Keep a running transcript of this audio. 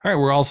All right,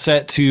 we're all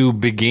set to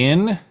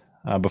begin.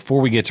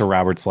 Before we get to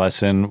Robert's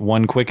lesson,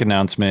 one quick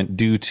announcement.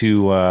 Due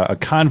to a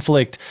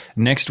conflict,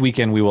 next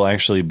weekend we will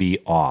actually be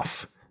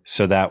off.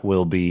 So that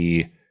will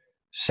be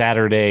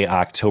Saturday,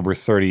 October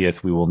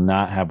 30th. We will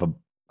not have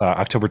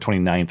October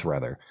 29th,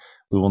 rather.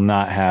 We will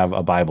not have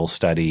a Bible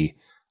study.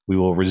 We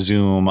will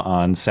resume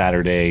on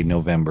Saturday,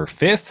 November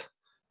 5th.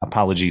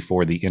 Apology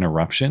for the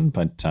interruption,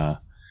 but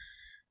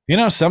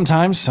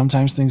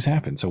sometimes things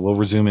happen. So we'll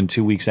resume in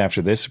 2 weeks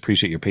after this.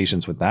 Appreciate your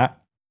patience with that.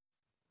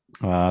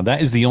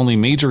 That is the only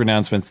major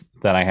announcements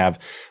that I have,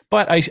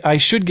 but I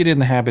should get in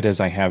the habit, as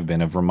I have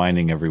been, of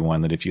reminding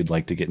everyone that if you'd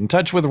like to get in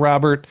touch with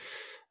Robert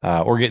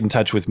or get in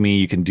touch with me,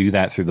 you can do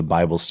that through the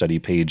Bible study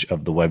page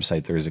of the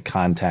website. There is a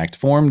contact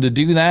form to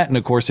do that. And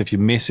of course, if you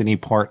miss any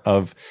part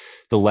of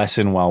the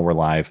lesson while we're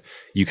live,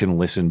 you can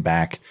listen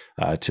back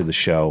to the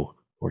show,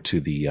 or to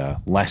the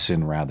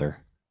lesson, rather,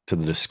 to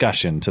the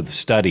discussion, to the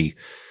study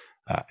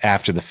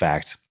after the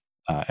fact.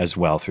 As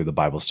well, through the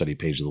Bible study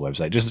page of the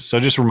website.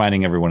 Just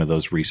reminding everyone of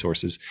those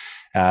resources.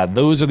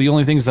 Those are the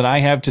only things that I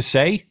have to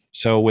say.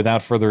 So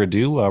without further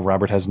ado,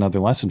 Robert has another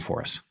lesson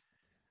for us.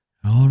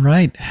 All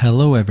right.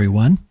 Hello,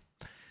 everyone.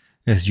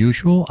 As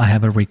usual, I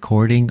have a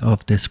recording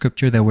of the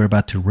scripture that we're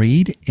about to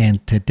read.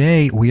 And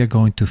today we are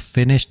going to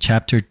finish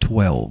chapter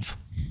 12.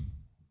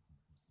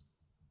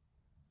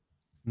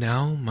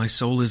 Now my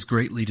soul is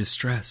greatly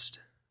distressed.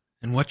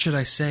 And what should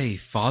I say?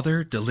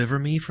 Father, deliver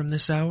me from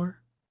this hour?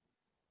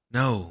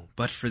 No,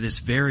 but for this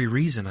very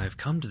reason I have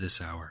come to this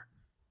hour.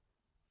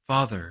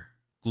 Father,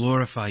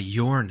 glorify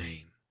your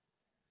name.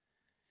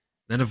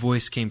 Then a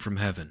voice came from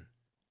heaven.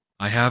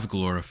 I have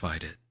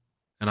glorified it,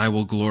 and I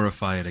will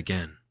glorify it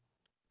again.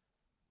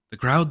 The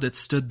crowd that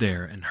stood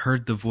there and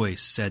heard the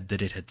voice said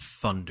that it had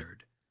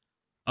thundered.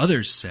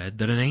 Others said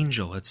that an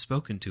angel had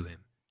spoken to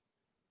him.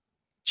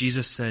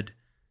 Jesus said,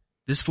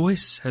 This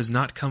voice has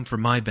not come for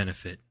my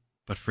benefit,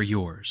 but for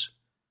yours.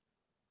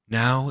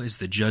 Now is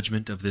the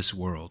judgment of this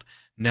world.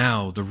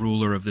 Now the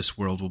ruler of this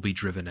world will be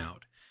driven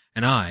out.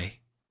 And I,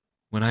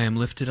 when I am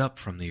lifted up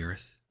from the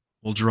earth,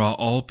 will draw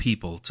all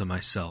people to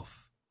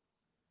myself.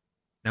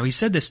 Now he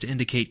said this to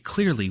indicate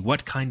clearly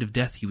what kind of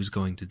death he was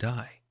going to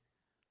die.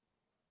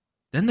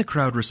 Then the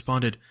crowd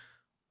responded,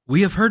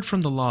 We have heard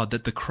from the law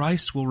that the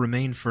Christ will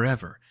remain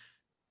forever.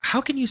 How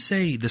can you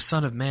say the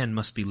Son of Man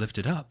must be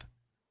lifted up?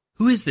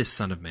 Who is this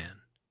Son of Man?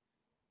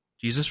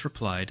 Jesus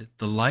replied,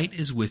 The light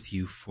is with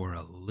you for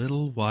a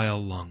little while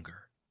longer.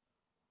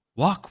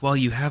 Walk while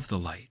you have the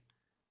light,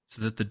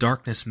 so that the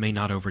darkness may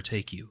not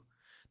overtake you.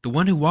 The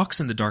one who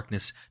walks in the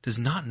darkness does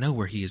not know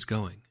where he is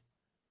going.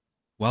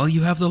 While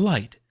you have the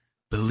light,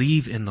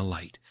 believe in the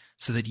light,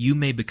 so that you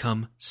may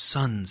become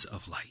sons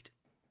of light.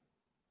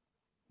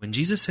 When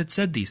Jesus had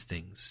said these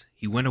things,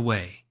 he went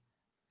away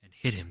and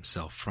hid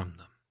himself from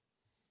them.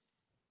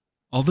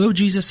 Although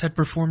Jesus had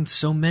performed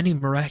so many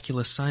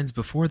miraculous signs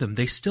before them,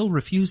 they still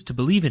refused to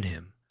believe in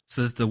him,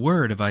 so that the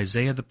word of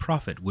Isaiah the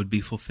prophet would be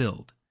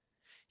fulfilled.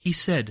 He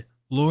said,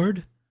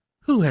 Lord,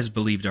 who has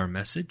believed our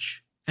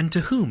message, and to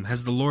whom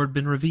has the Lord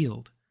been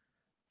revealed?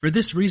 For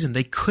this reason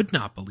they could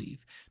not believe,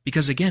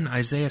 because again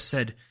Isaiah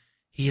said,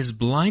 He has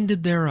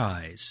blinded their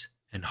eyes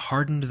and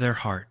hardened their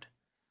heart,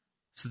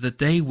 so that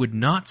they would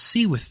not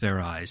see with their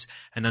eyes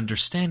and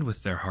understand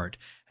with their heart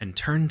and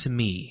turn to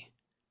me,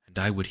 and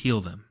I would heal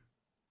them.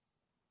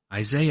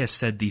 Isaiah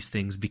said these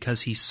things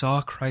because he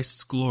saw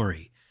Christ's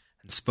glory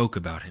and spoke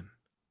about him.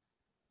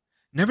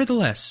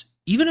 Nevertheless,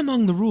 even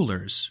among the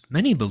rulers,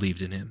 many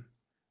believed in him.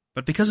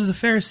 But because of the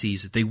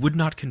Pharisees, they would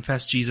not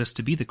confess Jesus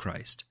to be the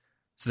Christ,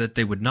 so that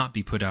they would not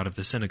be put out of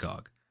the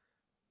synagogue.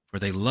 For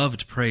they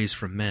loved praise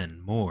from men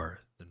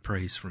more than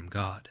praise from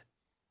God.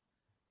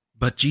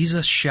 But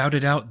Jesus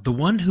shouted out, The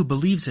one who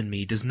believes in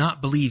me does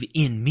not believe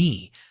in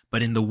me,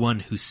 but in the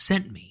one who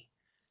sent me.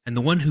 And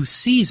the one who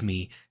sees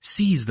me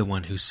sees the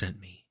one who sent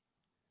me.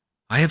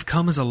 I have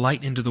come as a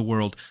light into the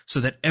world, so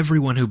that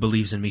everyone who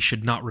believes in me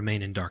should not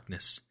remain in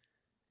darkness.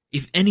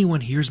 If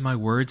anyone hears my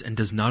words and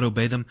does not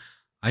obey them,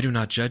 I do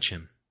not judge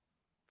him.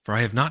 For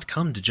I have not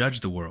come to judge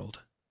the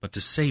world, but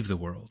to save the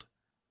world.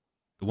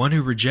 The one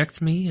who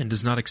rejects me and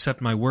does not accept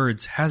my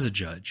words has a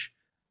judge.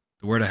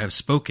 The word I have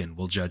spoken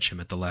will judge him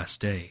at the last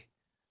day.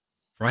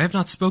 For I have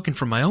not spoken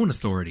from my own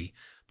authority,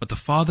 but the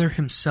Father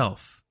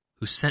himself,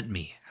 who sent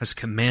me, has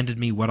commanded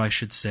me what I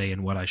should say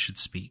and what I should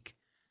speak.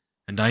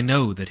 And I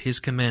know that his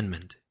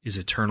commandment is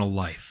eternal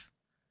life.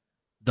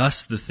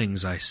 Thus the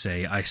things I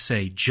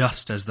say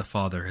just as the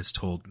Father has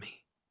told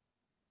me.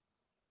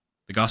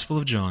 The Gospel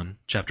of John,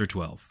 chapter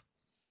 12.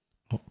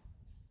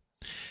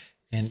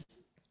 And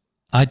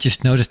I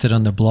just noticed it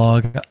on the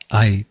blog.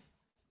 I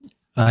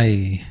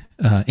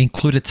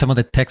included some of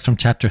the text from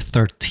chapter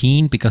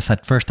 13 because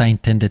at first I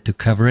intended to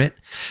cover it.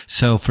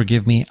 So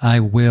forgive me,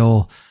 I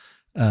will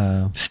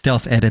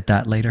stealth edit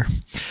that later.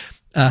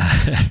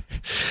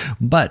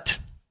 But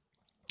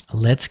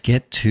let's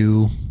get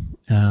to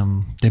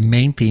the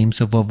main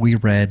themes of what we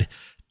read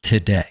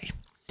today.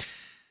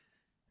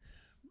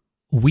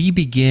 We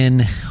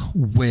begin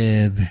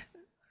with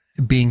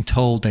being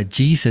told that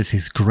Jesus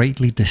is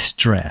greatly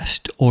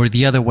distressed, or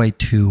the other way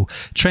to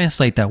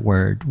translate that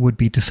word would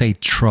be to say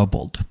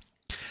troubled.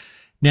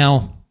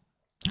 Now,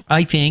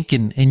 I think,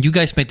 and you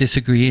guys may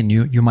disagree, and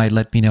you might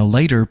let me know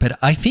later, but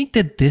I think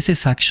that this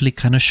is actually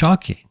kind of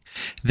shocking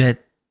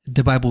that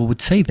the Bible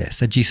would say this,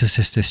 that Jesus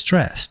is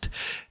distressed.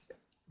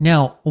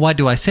 Now, why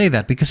do I say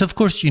that? Because of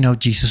course,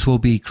 Jesus will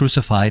be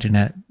crucified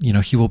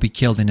he will be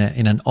killed in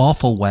an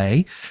awful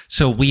way.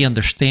 So we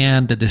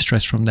understand the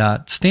distress from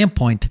that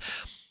standpoint.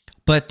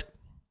 But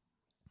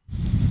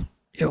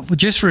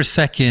just for a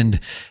second,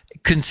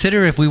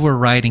 consider if we were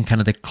writing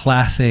kind of the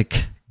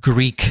classic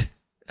Greek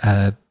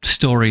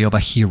story of a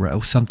hero,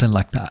 something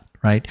like that,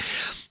 right?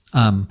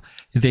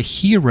 The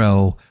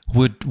hero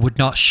would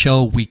not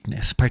show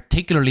weakness,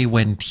 particularly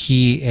when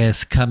he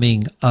is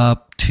coming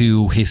up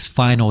to his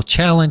final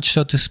challenge,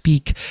 so to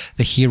speak.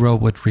 The hero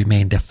would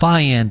remain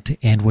defiant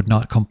and would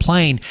not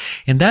complain.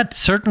 And that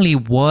certainly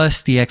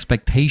was the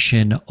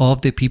expectation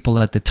of the people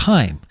at the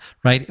time,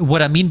 right?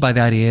 What I mean by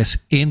that is,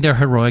 in their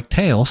heroic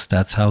tales,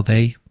 that's how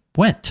they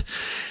went.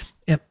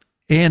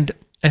 And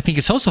I think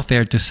it's also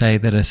fair to say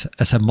that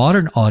as a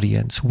modern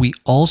audience, we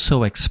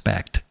also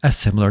expect a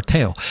similar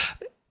tale.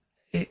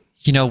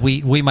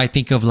 We might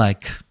think of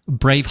like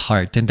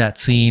Braveheart in that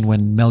scene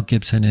when Mel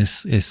Gibson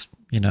is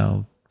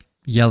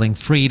yelling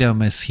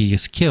freedom as he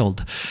is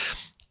killed.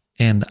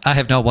 And I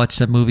have not watched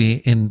that movie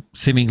in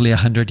seemingly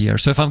 100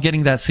 years. So if I'm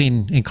getting that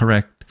scene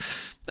incorrect,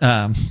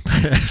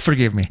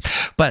 forgive me.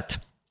 But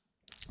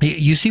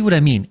you see what I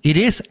mean? It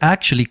is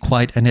actually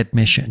quite an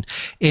admission.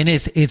 And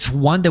it's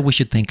one that we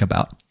should think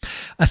about.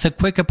 As a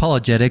quick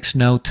apologetics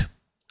note,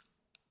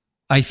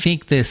 I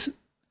think this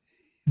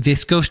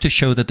goes to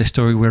show that the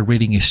story we're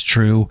reading is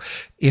true.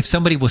 If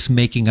somebody was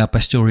making up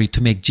a story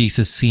to make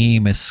Jesus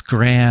seem as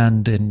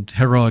grand and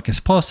heroic as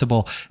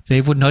possible,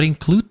 they would not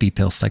include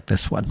details like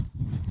this one.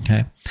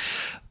 Okay.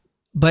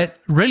 But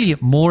really,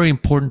 more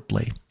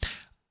importantly,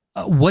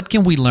 what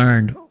can we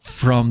learn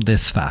from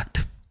this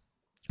fact?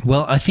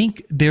 Well, I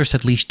think there's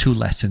at least two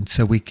lessons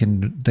that we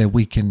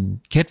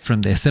can get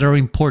from this that are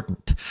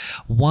important.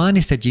 One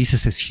is that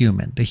Jesus is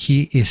human, that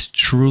he is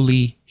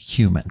truly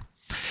human.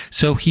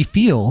 So he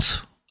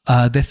feels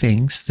the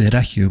things that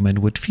a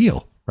human would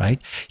feel, right?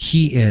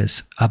 He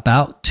is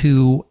about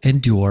to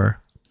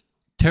endure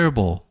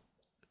terrible,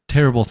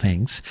 terrible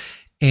things,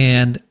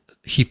 and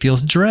he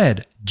feels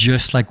dread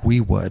just like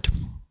we would.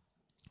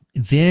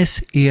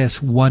 This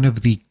is one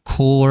of the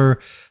core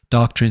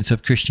doctrines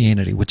of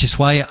Christianity, which is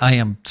why I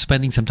am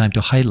spending some time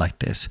to highlight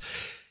this.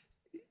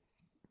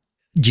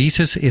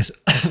 Jesus is,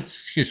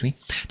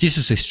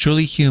 Jesus is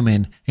truly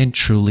human and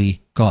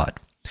truly God.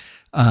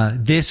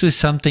 This was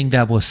something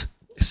that was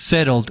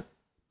settled,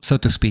 so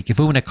to speak, if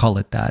we want to call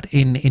it that,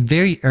 in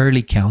very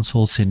early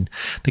councils, in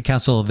the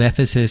Council of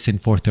Ephesus in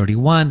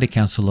 431, the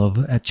Council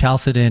of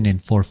Chalcedon in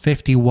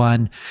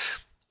 451,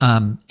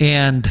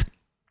 and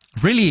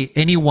really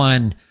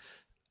anyone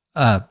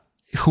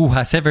who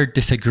has ever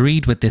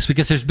disagreed with this,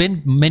 because there's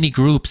been many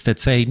groups that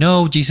say,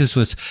 no, Jesus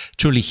was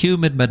truly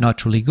human but not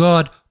truly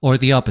God, or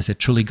the opposite,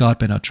 truly God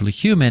but not truly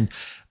human.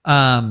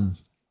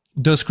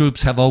 Those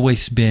groups have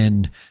always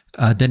been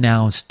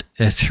denounced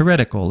as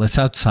heretical, as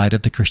outside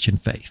of the Christian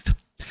faith.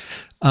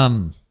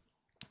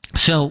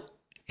 So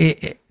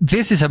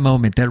this is a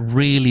moment that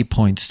really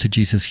points to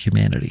Jesus'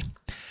 humanity.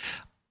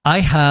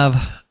 I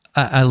have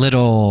a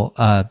little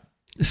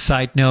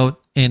side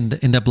note in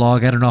the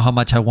blog. I don't know how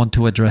much I want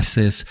to address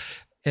this,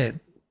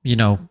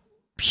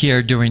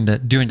 here during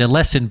the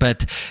lesson,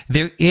 but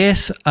there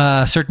is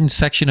a certain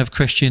section of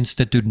Christians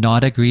that do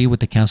not agree with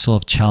the Council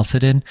of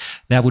Chalcedon.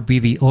 That would be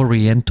the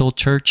Oriental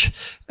Church,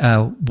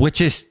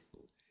 which is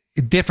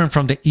different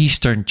from the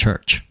Eastern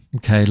Church.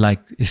 Okay, like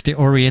it's the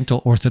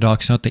Oriental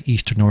Orthodox, not the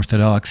Eastern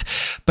Orthodox,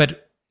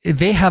 but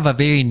they have a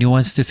very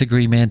nuanced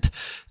disagreement.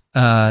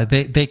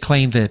 They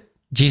claim that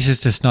Jesus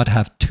does not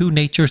have two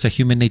natures, a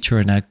human nature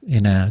and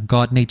a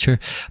God nature,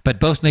 but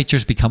both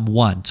natures become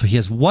one. So he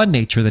has one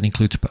nature that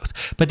includes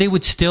both. But they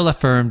would still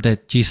affirm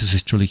that Jesus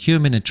is truly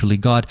human and truly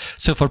God.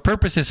 So for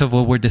purposes of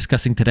what we're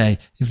discussing today,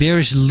 there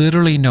is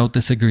literally no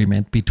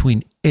disagreement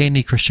between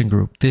any Christian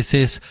group. This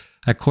is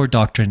a core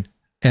doctrine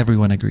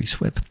everyone agrees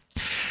with.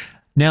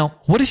 Now,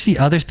 what is the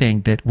other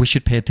thing that we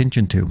should pay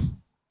attention to?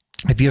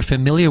 If you're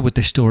familiar with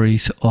the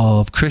stories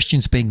of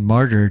Christians being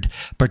martyred,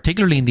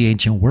 particularly in the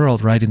ancient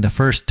world, right, in the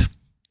first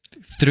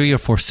 3 or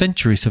 4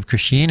 centuries of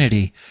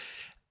Christianity,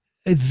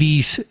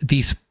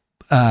 these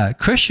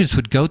Christians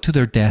would go to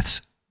their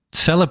deaths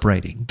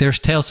celebrating. There's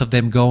tales of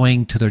them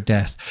going to their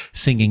death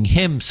singing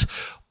hymns,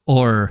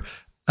 or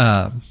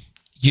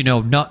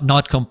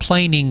not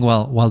complaining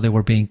while they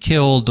were being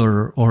killed,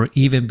 or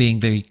even being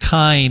very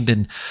kind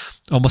and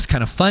almost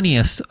kind of funny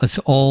as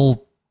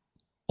all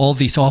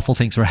these awful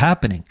things were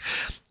happening.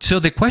 So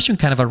the question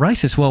kind of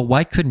arises, well,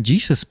 why couldn't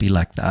Jesus be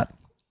like that?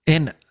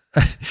 And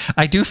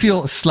I do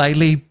feel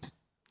slightly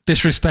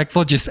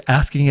disrespectful just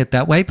asking it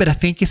that way, but I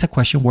think it's a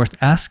question worth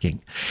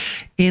asking.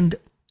 And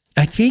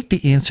I think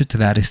the answer to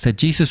that is that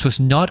Jesus was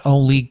not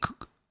only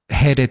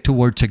headed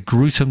towards a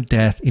gruesome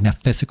death in a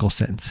physical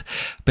sense.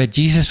 But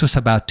Jesus was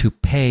about to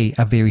pay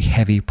a very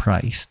heavy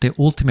price, the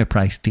ultimate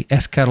price, the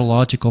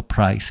eschatological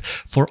price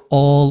for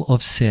all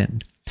of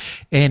sin.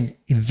 And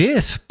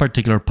this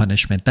particular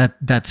punishment,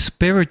 that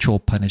spiritual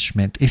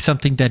punishment, is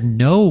something that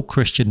no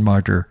Christian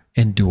martyr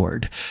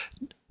endured.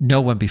 No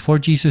one before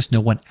Jesus,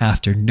 no one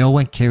after. No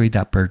one carried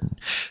that burden.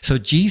 So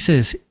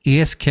Jesus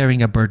is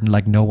carrying a burden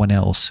like no one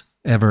else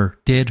ever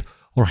did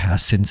or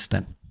has since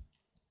then.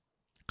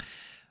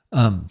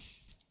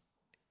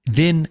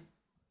 Then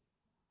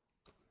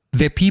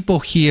the people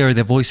hear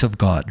the voice of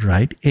God,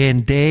 right?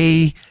 And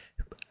they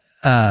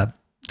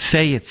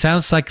say it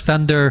sounds like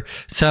thunder.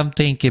 Some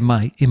think it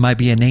might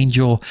be an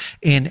angel.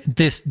 And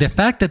the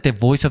fact that the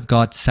voice of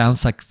God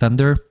sounds like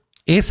thunder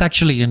is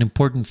actually an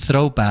important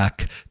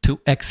throwback to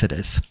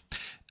Exodus.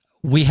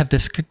 We have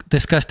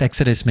discussed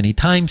Exodus many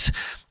times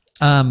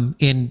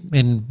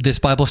in this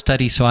Bible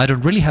study, so I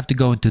don't really have to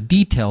go into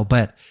detail,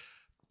 but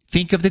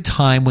think of the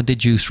time when the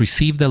Jews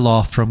received the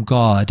law from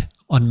God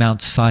on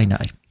Mount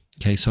Sinai.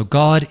 Okay, so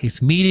God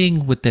is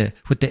meeting with the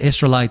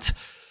Israelites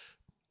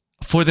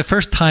for the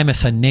first time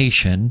as a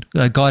nation.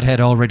 God had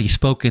already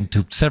spoken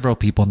to several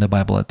people in the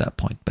Bible at that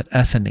point, but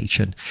as a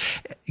nation,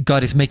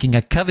 God is making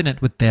a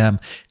covenant with them.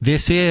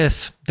 This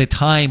is the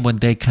time when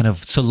they kind of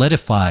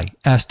solidify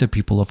as the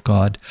people of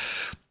God.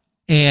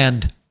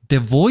 And the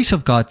voice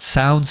of God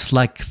sounds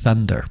like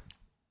thunder.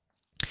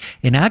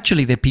 And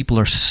actually, the people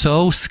are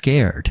so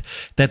scared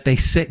that they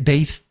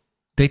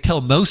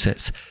tell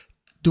Moses,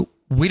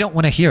 we don't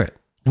want to hear it.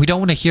 We don't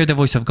want to hear the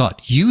voice of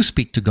God. You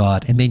speak to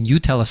God, and then you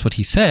tell us what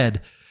he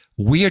said.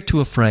 We are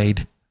too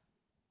afraid.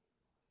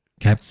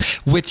 Okay,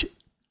 which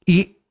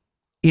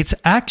it's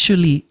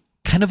actually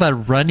kind of a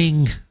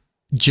running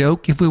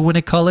joke, if we want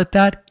to call it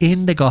that,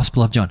 in the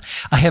Gospel of John.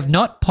 I have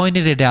not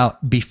pointed it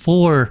out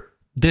before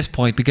this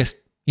point because,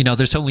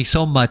 there's only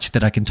so much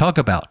that I can talk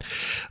about.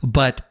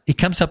 But it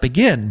comes up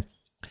again,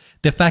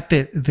 the fact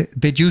that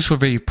the Jews were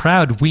very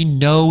proud. We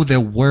know the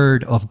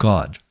word of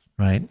God,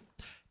 right?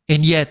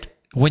 And yet,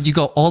 when you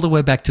go all the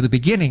way back to the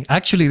beginning,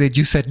 actually the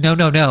Jews said,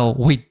 no,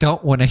 we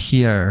don't want to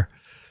hear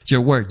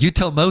your word. You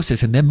tell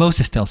Moses, and then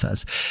Moses tells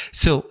us.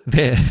 So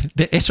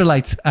the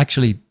Israelites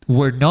actually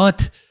were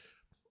not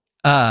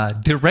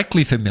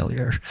directly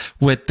familiar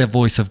with the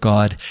voice of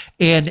God.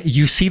 And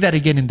you see that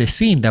again in the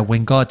scene, that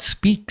when God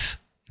speaks,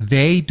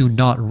 they do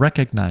not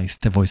recognize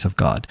the voice of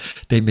God.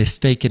 They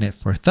mistaken it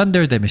for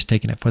thunder. They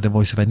mistaken it for the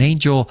voice of an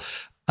angel.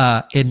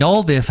 And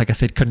all this, like I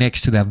said,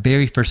 connects to that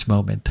very first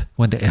moment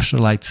when the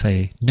Israelites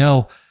say,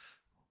 no,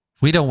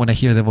 we don't want to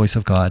hear the voice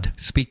of God.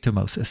 Speak to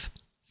Moses.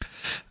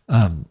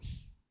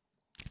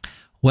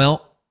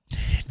 Well,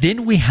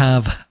 then we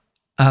have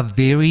a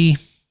very,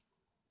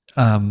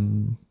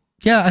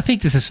 I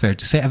think this is fair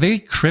to say, a very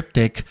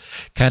cryptic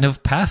kind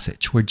of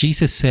passage where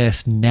Jesus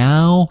says,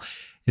 now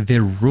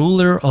the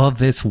ruler of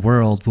this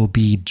world will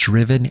be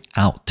driven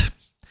out.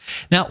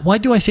 Now, why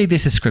do I say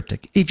this is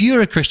cryptic? If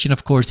you're a Christian,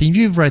 of course, and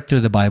you've read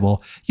through the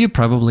Bible, you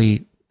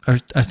probably are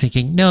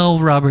thinking, no,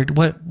 Robert,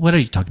 what are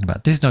you talking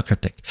about? This is not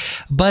cryptic.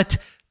 But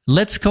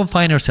let's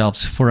confine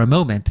ourselves for a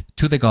moment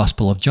to the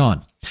Gospel of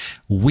John.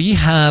 We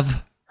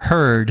have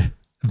heard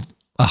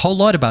a whole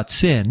lot about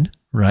sin,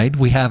 right?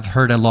 We have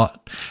heard a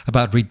lot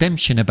about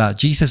redemption, about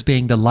Jesus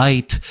being the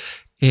light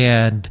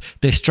and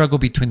the struggle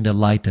between the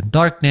light and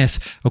darkness.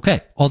 Okay,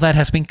 all that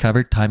has been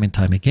covered time and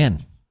time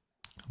again.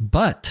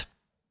 But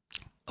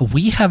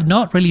we have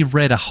not really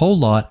read a whole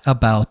lot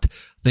about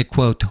the,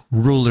 quote,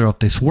 ruler of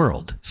this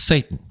world,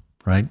 Satan,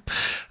 right?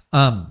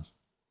 And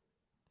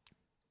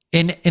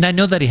I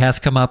know that it has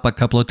come up a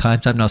couple of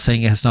times. I'm not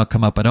saying it has not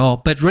come up at all,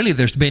 but really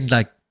there's been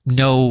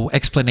no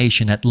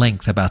explanation at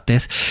length about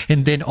this.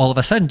 And then all of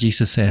a sudden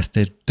Jesus says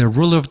that the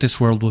ruler of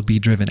this world will be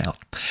driven out.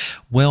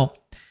 Well,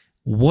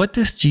 what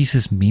does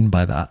Jesus mean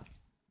by that?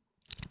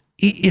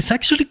 It's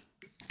actually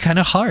kind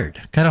of hard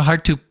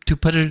to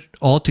put it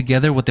all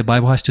together, what the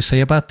Bible has to say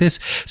about this.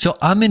 So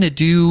I'm going to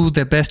do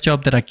the best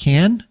job that I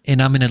can,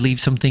 and I'm going to leave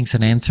some things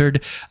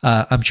unanswered.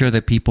 I'm sure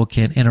that people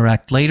can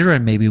interact later,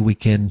 and maybe we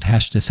can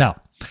hash this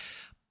out.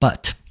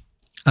 But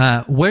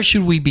where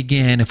should we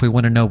begin if we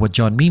want to know what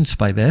John means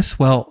by this?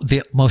 Well,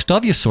 the most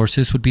obvious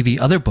sources would be the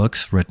other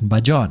books written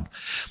by John.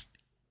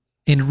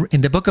 In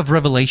the book of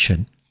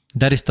Revelation,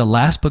 that is the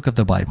last book of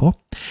the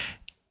Bible,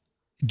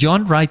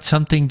 John writes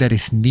something that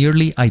is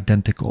nearly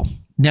identical.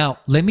 Now,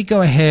 let me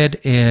go ahead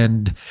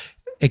and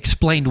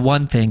explain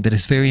one thing that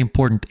is very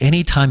important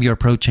anytime you're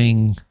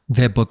approaching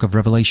the book of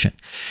Revelation.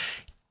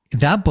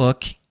 That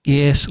book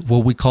is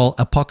what we call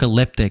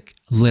apocalyptic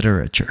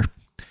literature.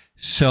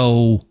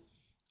 So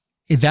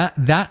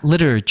that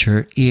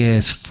literature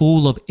is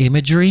full of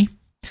imagery,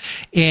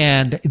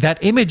 and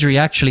that imagery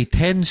actually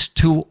tends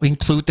to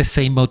include the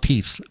same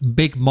motifs.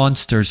 Big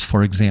monsters,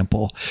 for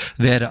example,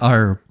 that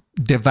are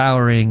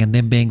devouring and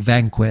then being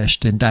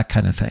vanquished and that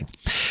kind of thing.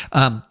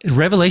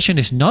 Revelation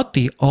is not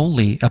the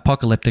only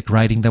apocalyptic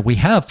writing that we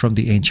have from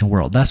the ancient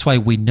world. That's why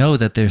we know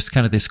that there's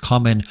kind of this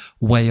common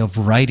way of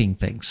writing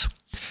things.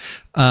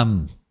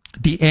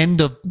 the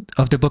end of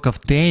the book of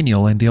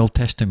Daniel in the Old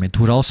Testament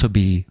would also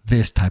be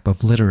this type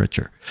of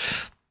literature.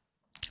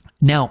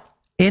 Now,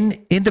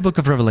 in the book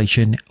of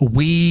Revelation,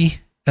 we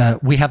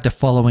have the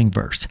following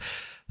verse.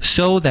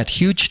 So that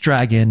huge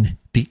dragon,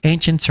 the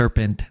ancient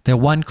serpent, the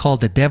one called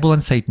the devil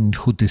and Satan,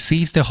 who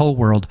deceives the whole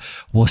world,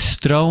 was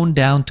thrown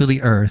down to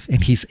the earth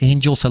and his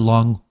angels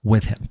along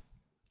with him.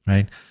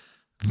 Right?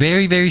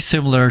 Very, very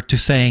similar to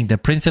saying the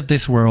prince of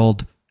this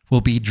world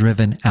will be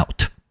driven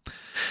out.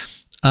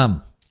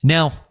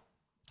 Now,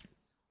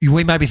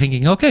 we might be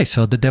thinking, okay,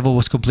 so the devil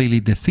was completely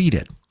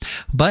defeated.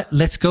 But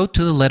let's go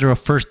to the letter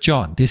of 1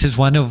 John. This is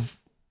one of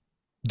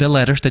the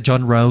letters that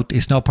John wrote.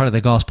 Is not part of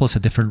the gospel. It's a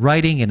different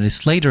writing, and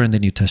it's later in the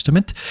New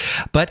Testament.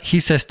 But he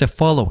says the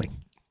following: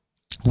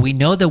 we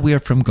know that we are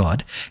from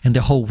God, and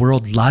the whole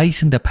world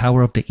lies in the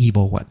power of the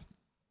evil one.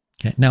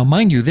 Okay. Now,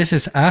 mind you, this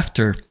is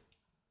after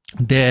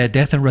the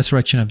death and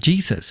resurrection of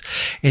Jesus.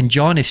 And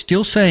John is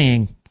still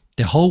saying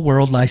the whole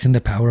world lies in the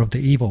power of the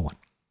evil one.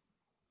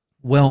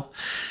 Well,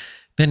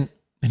 then,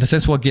 in a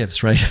sense, what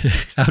gives, right?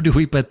 How do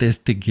we put this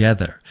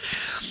together?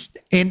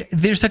 And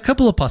there's a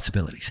couple of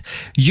possibilities.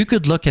 You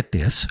could look at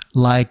this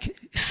like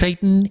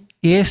Satan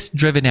is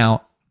driven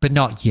out, but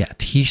not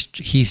yet.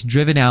 He's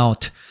driven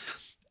out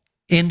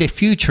in the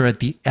future, at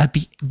the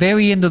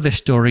very end of the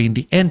story, in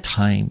the end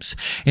times.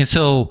 And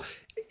so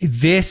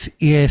this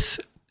is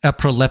a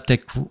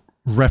proleptic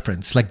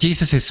reference. Like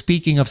Jesus is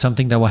speaking of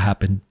something that will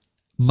happen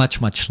much,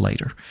 much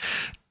later.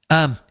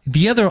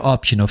 The other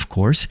option, of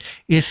course,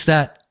 is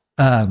that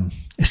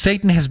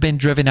Satan has been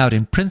driven out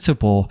in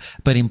principle,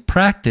 but in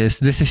practice,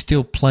 this is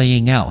still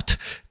playing out.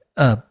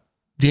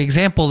 The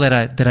example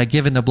that I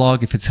give in the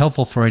blog, if it's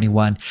helpful for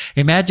anyone,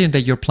 imagine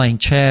that you're playing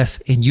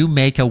chess and you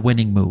make a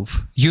winning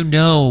move. You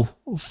know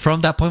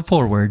from that point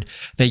forward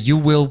that you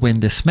will win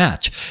this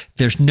match.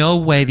 There's no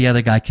way the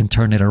other guy can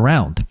turn it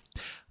around.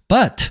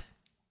 But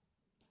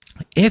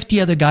if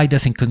the other guy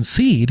doesn't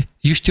concede,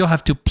 you still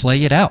have to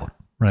play it out.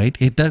 Right?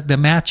 The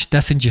match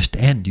doesn't just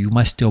end. You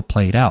must still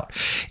play it out.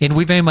 And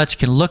we very much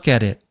can look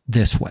at it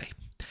this way.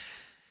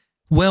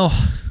 Well,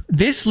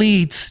 this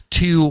leads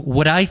to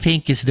what I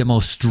think is the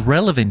most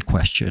relevant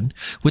question,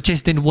 which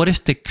is then what is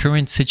the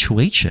current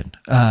situation?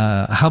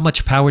 How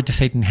much power does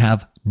Satan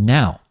have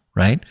now?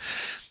 Right?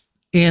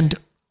 And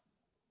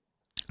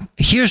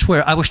here's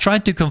where I was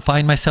trying to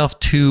confine myself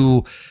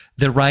to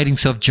the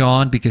writings of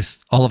John,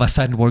 because all of a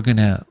sudden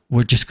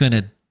we're just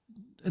gonna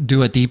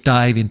do a deep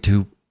dive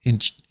into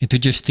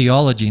just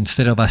theology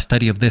instead of a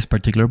study of this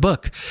particular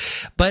book.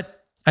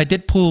 But I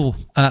did pull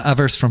a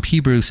verse from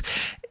Hebrews,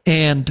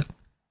 and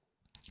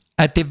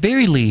at the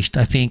very least,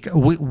 I think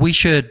we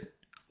should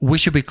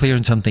be clear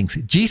on some things.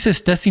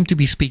 Jesus does seem to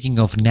be speaking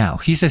of now.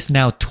 He says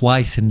now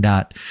twice in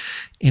that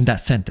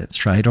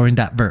sentence, right? Or in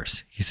that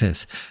verse. He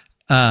says,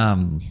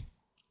 I'm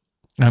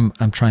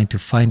trying to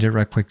find it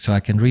right quick so I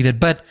can read it,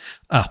 but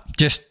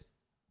just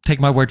take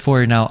my word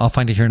for it now. I'll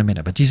find it here in a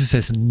minute. But Jesus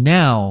says,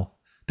 now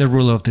the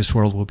ruler of this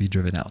world will be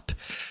driven out.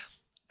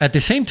 At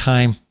the same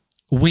time,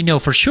 we know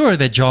for sure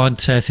that John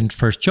says in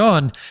 1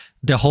 John,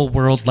 the whole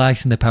world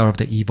lies in the power of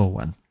the evil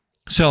one.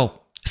 So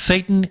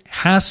Satan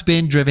has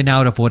been driven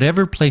out of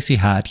whatever place he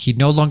had. He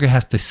no longer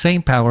has the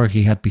same power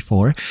he had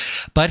before,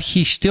 but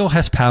he still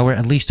has power,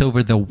 at least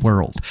over the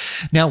world.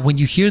 Now, when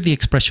you hear the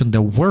expression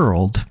the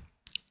world,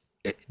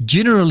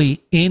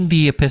 generally in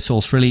the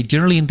epistles, really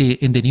generally in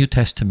the New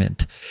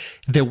Testament,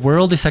 the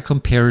world is a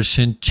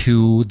comparison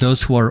to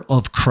those who are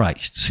of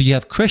Christ. So you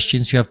have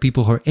Christians, you have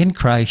people who are in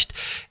Christ,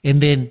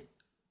 and then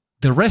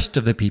the rest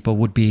of the people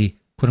would be,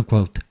 quote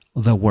unquote,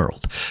 the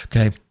world.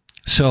 Okay.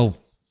 So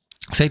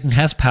Satan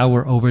has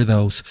power over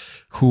those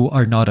who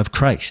are not of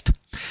Christ.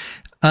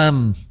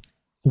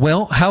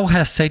 Well, how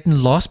has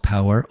Satan lost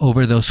power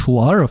over those who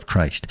are of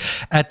Christ?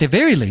 At the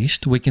very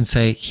least, we can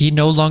say he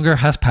no longer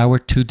has power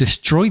to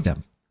destroy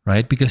them,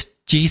 right? Because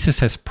Jesus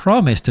has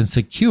promised and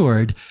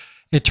secured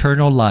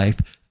eternal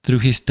life through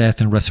his death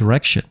and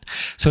resurrection.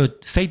 So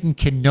Satan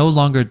can no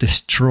longer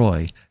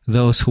destroy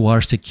those who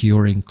are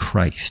secure in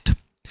Christ.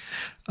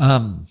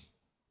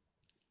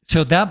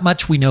 So that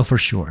much we know for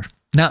sure.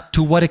 Now,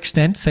 to what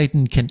extent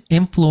Satan can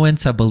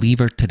influence a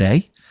believer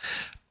today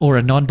or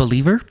a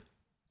non-believer?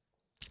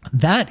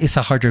 That is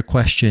a harder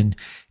question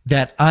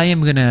that I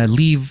am going to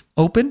leave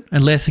open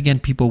unless, again,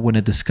 people want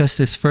to discuss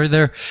this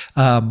further.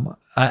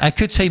 I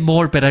could say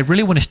more, but I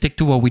really want to stick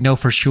to what we know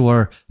for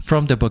sure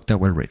from the book that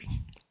we're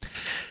reading.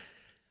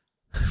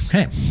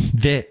 Okay.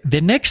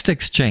 The next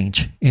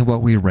exchange in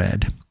what we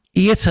read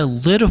is a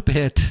little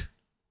bit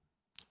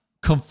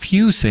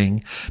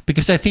confusing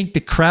because I think the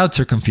crowds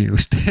are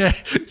confused.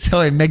 So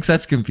it makes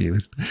us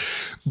confused.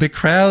 The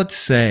crowds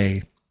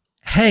say,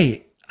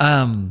 hey,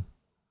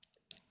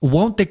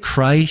 won't the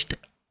Christ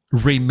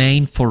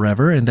remain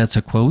forever? And that's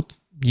a quote.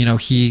 You know,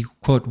 he,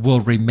 quote,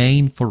 will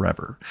remain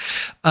forever.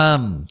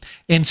 And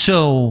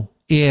so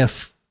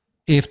if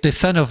the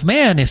Son of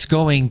Man is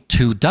going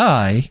to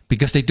die,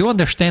 because they do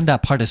understand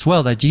that part as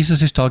well, that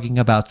Jesus is talking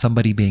about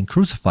somebody being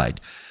crucified,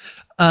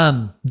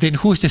 then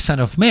who is the Son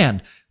of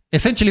Man?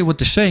 essentially what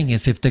they're saying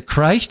is if the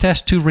Christ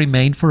has to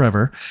remain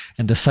forever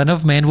and the Son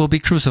of Man will be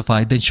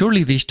crucified, then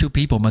surely these two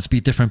people must be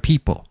different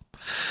people.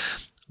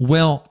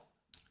 Well,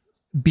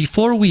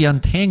 before we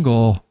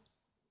untangle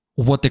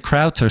what the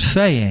crowds are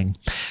saying,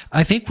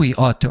 I think we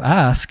ought to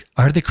ask,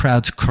 are the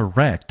crowds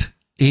correct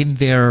in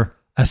their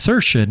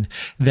assertion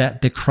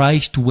that the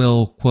Christ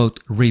will, quote,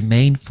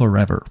 remain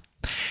forever?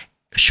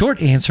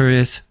 Short answer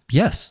is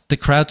yes, the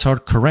crowds are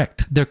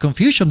correct. Their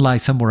confusion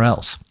lies somewhere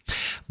else.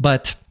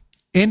 But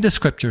in the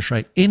scriptures,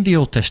 right, in the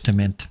Old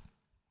Testament,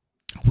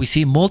 we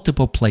see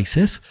multiple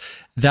places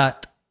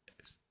that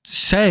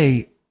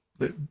say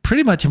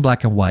pretty much in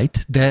black and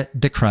white that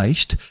the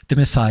Christ, the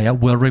Messiah,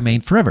 will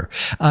remain forever.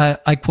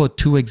 I quote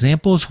two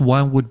examples.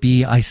 One would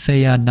be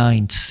Isaiah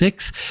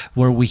 9:6,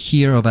 where we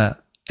hear of an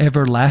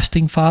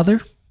everlasting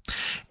Father.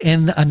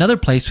 And another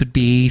place would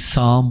be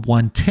Psalm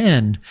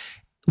 110,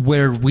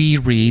 where we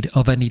read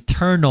of an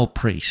eternal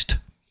priest.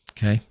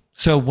 Okay,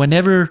 so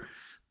whenever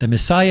the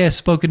Messiah is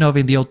spoken of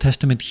in the Old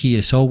Testament, he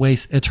is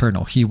always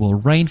eternal. He will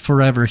reign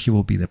forever. He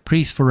will be the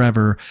priest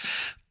forever.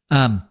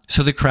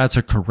 So the crowds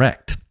are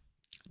correct.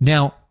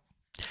 Now,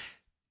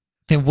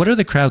 then what are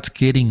the crowds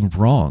getting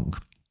wrong?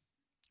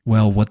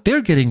 Well, what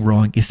they're getting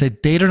wrong is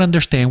that they don't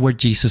understand where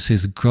Jesus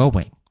is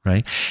going,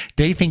 right?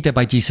 They think that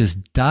by Jesus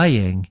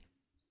dying,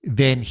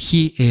 then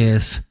he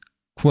is,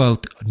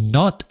 quote,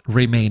 not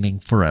remaining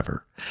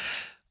forever.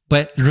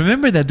 But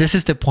remember that this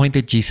is the point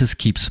that Jesus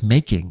keeps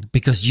making,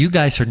 because you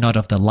guys are not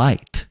of the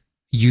light.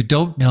 You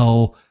don't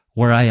know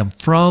where I am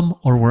from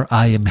or where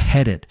I am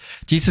headed.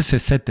 Jesus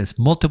has said this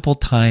multiple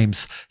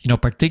times,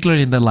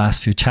 particularly in the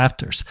last few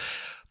chapters.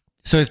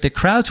 So if the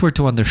crowds were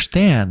to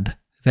understand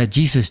that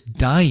Jesus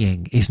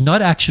dying is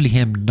not actually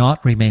him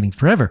not remaining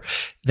forever,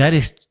 that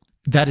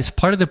is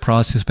part of the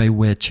process by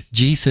which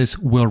Jesus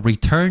will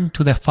return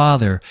to the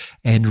Father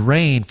and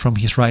reign from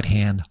his right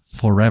hand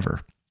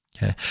forever.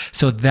 Okay?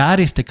 So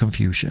that is the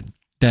confusion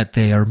that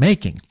they are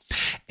making.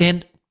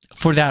 And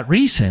for that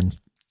reason,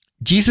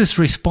 Jesus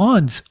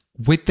responds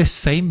with the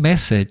same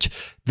message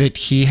that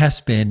he has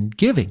been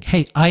giving.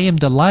 Hey, I am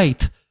the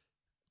light,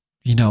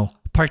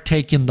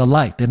 partake in the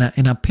light.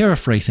 And I'm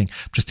paraphrasing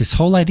just this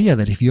whole idea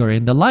that if you are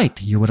in the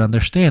light, you would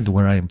understand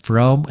where I am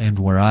from and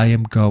where I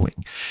am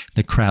going.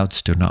 The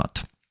crowds do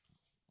not.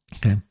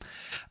 Okay.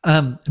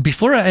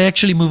 Before I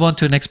actually move on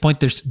to the next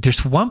point,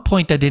 there's one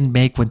point I didn't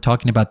make when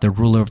talking about the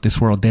ruler of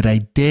this world that I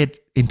did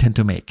intend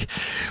to make,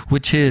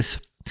 which is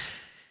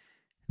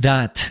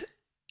that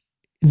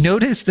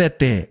notice that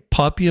the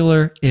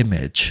popular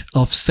image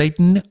of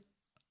Satan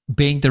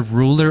being the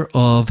ruler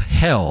of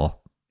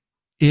hell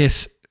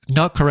is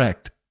not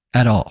correct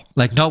at all.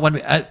 Like not one,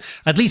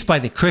 at least by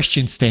the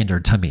Christian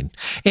standards. I mean,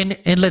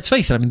 and let's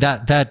face it. I mean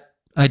that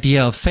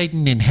idea of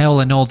Satan in hell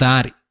and all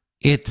that,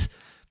 it's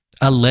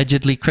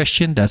allegedly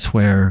Christian. That's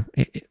where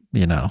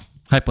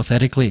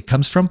hypothetically it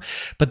comes from.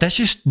 But that's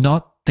just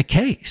not the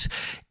case.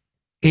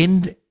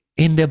 In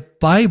the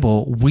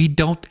Bible, we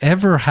don't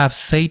ever have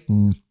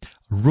Satan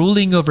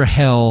ruling over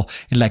hell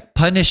and like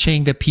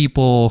punishing the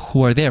people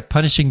who are there,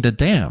 punishing the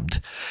damned.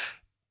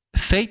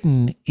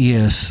 Satan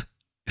is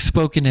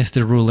spoken as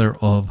the ruler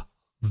of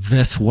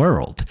this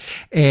world,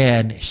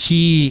 and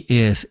he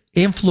is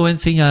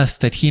influencing us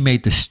that he may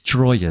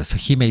destroy us.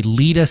 He may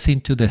lead us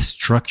into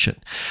destruction,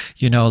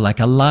 like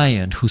a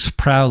lion who's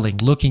prowling,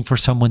 looking for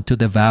someone to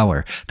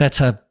devour.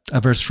 That's a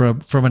verse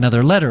from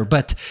another letter,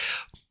 but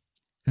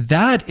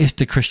that is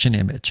the Christian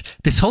image.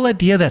 This whole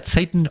idea that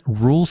Satan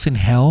rules in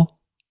hell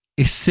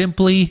is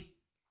simply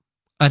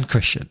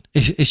unchristian.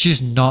 It's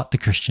just not the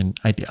Christian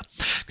idea.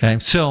 Okay,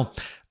 so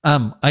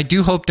I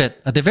do hope that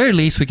at the very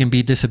least we can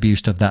be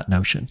disabused of that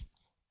notion.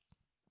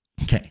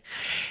 Okay,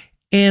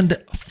 and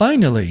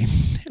finally,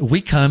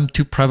 we come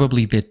to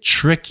probably the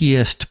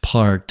trickiest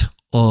part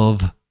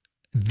of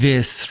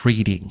this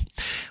reading,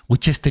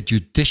 which is the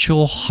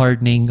judicial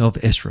hardening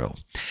of Israel.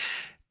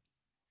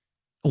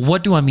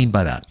 What do I mean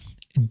by that?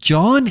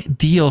 John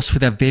deals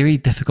with a very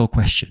difficult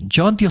question.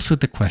 John deals with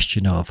the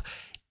question of,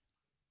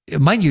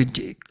 mind you,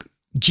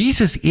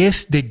 Jesus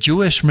is the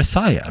Jewish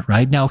Messiah,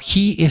 right? Now,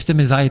 he is the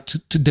Messiah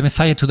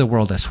to the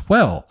world as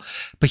well,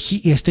 but he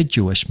is the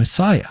Jewish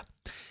Messiah.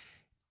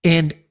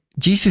 And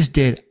Jesus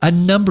did a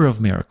number of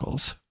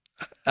miracles.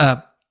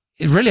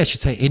 Really, I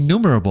should say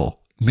innumerable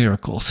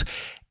miracles.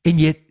 And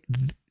yet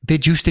the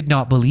Jews did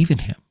not believe in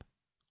him.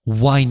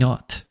 Why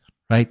not?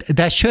 Right?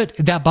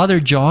 That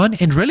bothered John,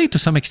 and really to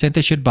some extent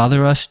it should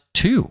bother us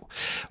too.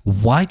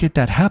 Why did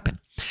that happen?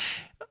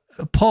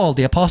 Paul,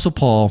 the Apostle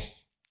Paul,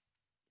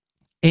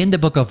 in the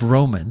book of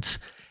Romans,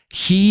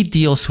 he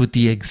deals with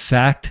the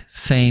exact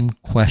same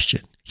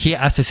question. He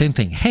asks the same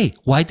thing. Hey,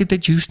 why did the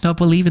Jews not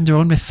believe in their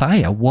own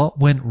Messiah? What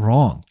went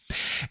wrong?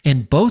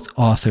 And both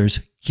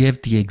authors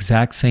give the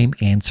exact same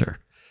answer.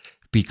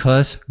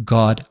 Because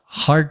God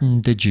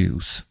hardened the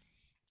Jews.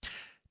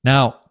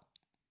 Now,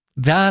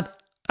 that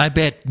I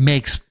bet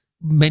makes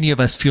many of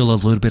us feel a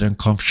little bit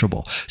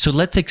uncomfortable. So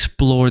let's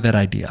explore that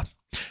idea.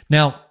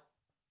 Now,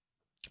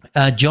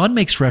 John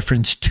makes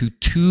reference to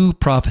two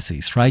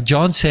prophecies, right?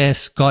 John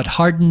says God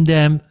hardened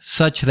them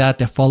such that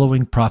the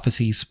following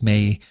prophecies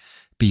may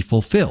be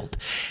fulfilled.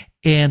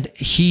 And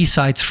he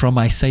cites from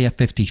Isaiah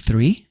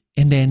 53,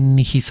 and then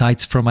he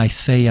cites from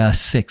Isaiah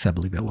 6, I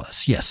believe it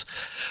was. Yes.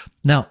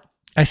 Now,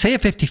 Isaiah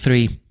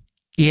 53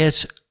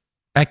 is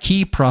a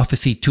key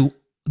prophecy to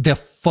the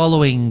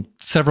following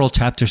several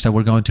chapters that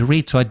we're going to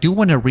read. So I do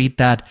want to read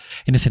that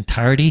in its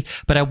entirety,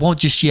 but I won't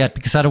just yet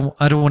because I don't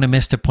want to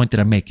miss the point that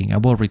I'm making. I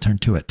will return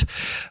to it.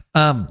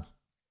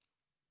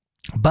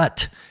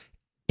 But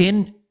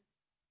in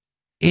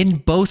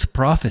both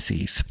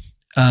prophecies,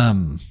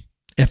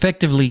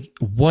 effectively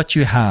what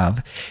you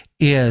have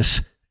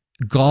is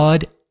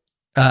God.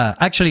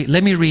 Actually,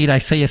 let me read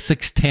Isaiah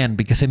 6:10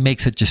 because it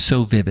makes it just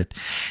so vivid.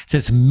 It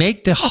says,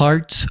 "Make the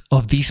hearts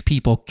of these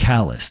people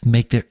calloused,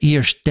 make their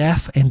ears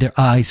deaf and their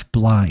eyes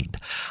blind.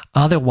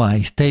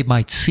 Otherwise, they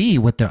might see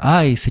with their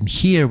eyes and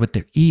hear with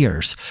their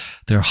ears.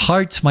 Their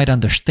hearts might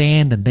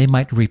understand and they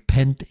might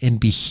repent and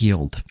be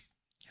healed."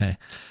 Okay.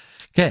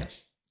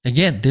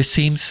 Again, this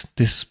seems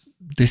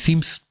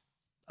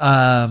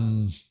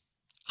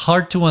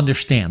hard to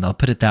understand. I'll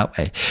put it that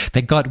way.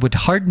 That God would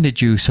harden the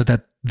Jews so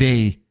that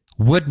they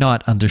would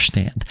not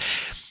understand.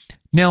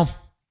 Now,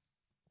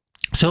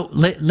 so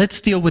let's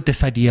deal with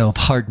this idea of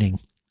hardening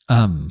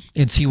and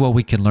see what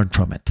we can learn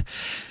from it.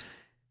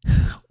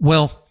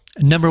 Well,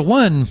 number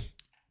one,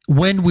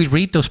 when we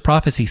read those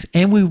prophecies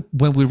and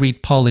when we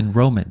read Paul in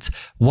Romans,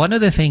 one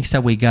of the things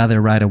that we gather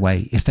right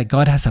away is that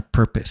God has a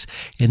purpose.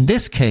 In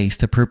this case,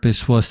 the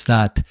purpose was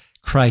that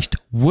Christ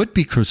would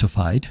be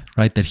crucified,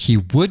 right? That he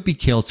would be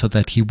killed so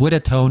that he would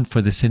atone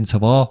for the sins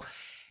of all,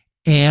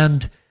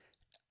 and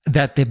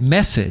that the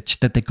message,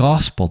 that the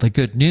gospel, the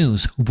good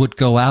news would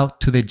go out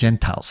to the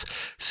Gentiles.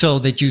 So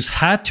the Jews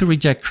had to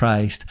reject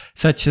Christ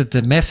such that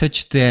the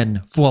message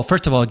then, well,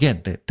 first of all,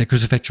 again, the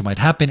crucifixion might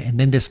happen and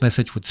then this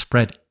message would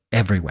spread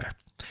everywhere.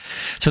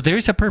 So there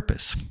is a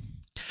purpose.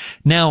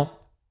 Now,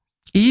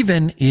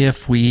 even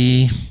if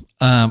we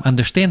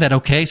understand that,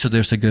 okay, so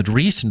there's a good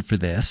reason for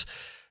this,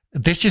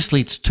 this just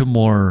leads to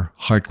more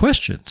hard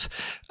questions.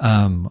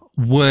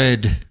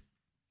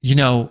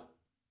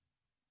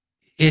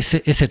 Is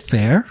it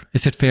fair?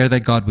 Is it fair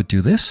that God would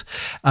do this?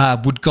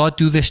 Would God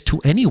do this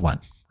to anyone,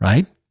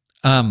 right?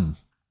 I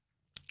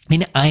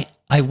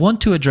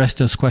want to address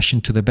those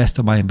questions to the best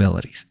of my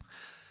abilities.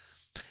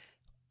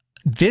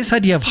 This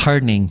idea of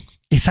hardening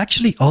is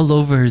actually all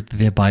over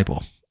the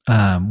Bible.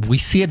 We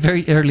see it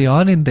very early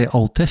on in the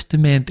Old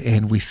Testament,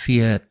 and we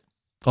see it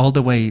all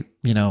the way,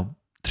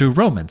 through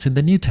Romans in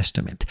the New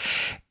Testament.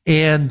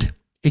 And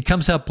it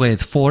comes up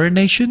with foreign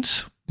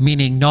nations,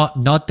 meaning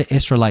not the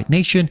Israelite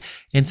nation,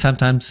 and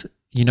sometimes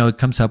it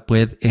comes up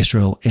with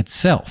Israel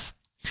itself.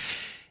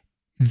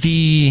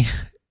 The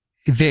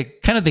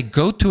kind of the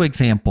go-to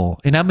example,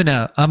 and I'm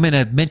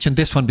gonna mention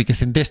this one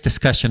because in this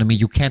discussion,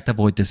 you can't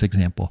avoid this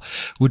example,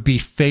 would be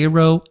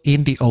Pharaoh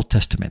in the Old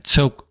Testament.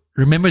 So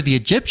remember, the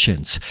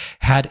Egyptians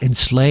had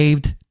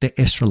enslaved the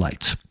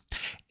Israelites,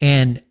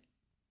 and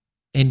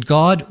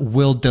God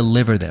will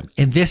deliver them.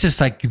 And this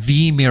is like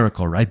the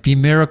miracle, right? The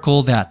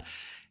miracle that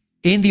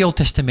in the Old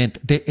Testament,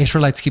 the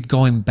Israelites keep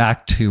going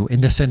back to,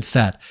 in the sense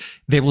that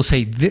they will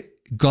say,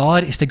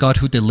 God is the God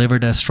who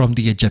delivered us from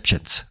the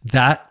Egyptians.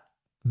 That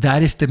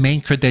is the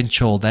main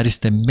credential. That is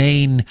the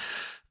main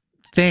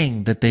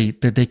thing that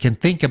they can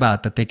think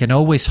about, that they can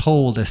always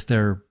hold as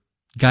their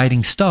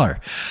guiding star.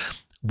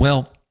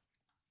 Well,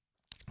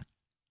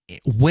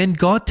 when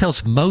God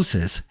tells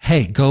Moses,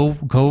 hey,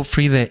 go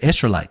free the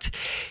Israelites,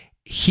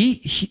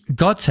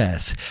 God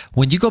says,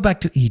 when you go back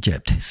to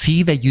Egypt,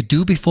 see that you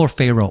do before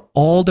Pharaoh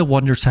all the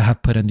wonders I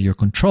have put under your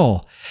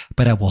control,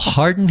 but I will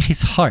harden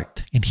his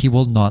heart and he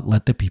will not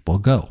let the people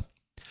go.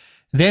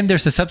 Then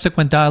there's a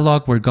subsequent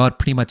dialogue where God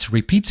pretty much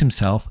repeats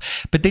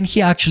himself, but then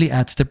he actually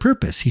adds the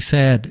purpose. He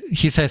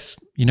says,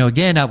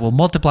 again, I will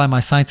multiply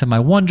my signs and my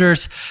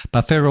wonders,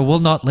 but Pharaoh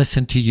will not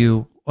listen to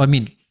you.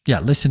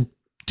 Listen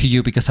to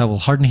you because I will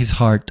harden his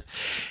heart.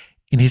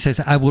 And he says,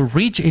 I will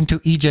reach into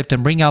Egypt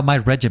and bring out my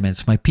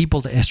regiments, my people,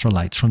 the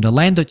Israelites, from the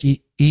land of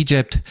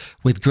Egypt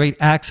with great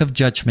acts of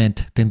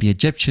judgment. Then the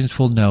Egyptians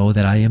will know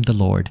that I am the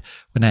Lord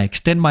when I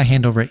extend my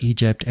hand over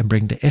Egypt and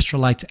bring the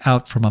Israelites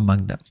out from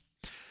among them.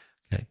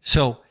 Okay,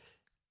 so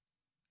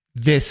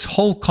this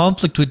whole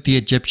conflict with the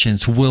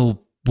Egyptians will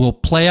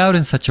play out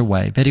in such a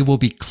way that it will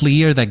be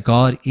clear that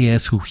God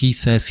is who he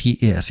says he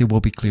is. It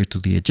will be clear to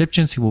the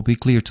Egyptians. It will be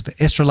clear to the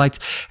Israelites,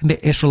 and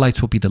the Israelites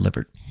will be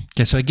delivered.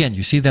 Okay, so again,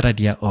 you see that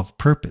idea of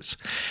purpose.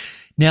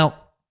 Now,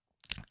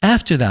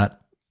 after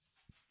that,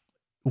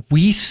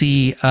 we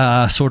see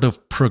a sort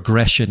of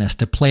progression as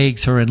the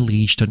plagues are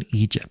unleashed on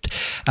Egypt.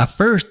 At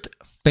first,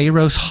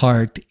 Pharaoh's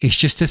heart is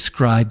just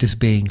described as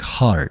being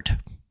hard.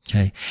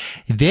 Okay,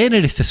 then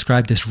it is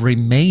described as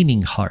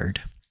remaining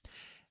hard.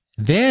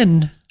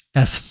 Then,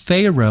 as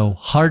Pharaoh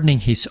hardening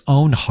his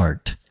own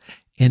heart,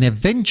 and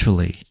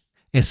eventually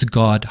as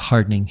God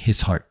hardening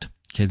his heart.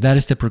 Okay, that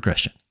is the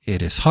progression.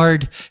 It is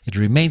hard, it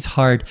remains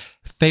hard,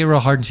 Pharaoh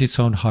hardens his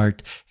own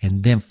heart,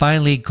 and then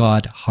finally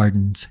God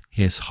hardens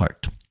his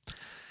heart.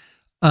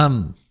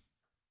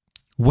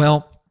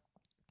 Well,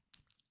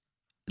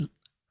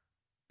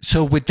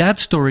 so with that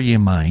story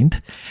in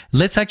mind,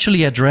 let's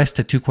actually address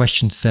the two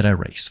questions that I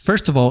raised.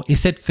 First of all,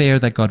 is it fair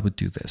that God would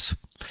do this?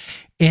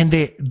 And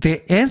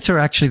the answer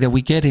actually that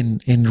we get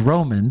in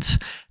Romans,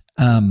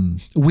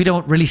 we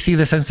don't really see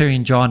this answer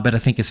in John, but I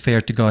think it's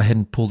fair to go ahead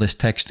and pull this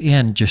text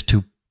in just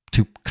to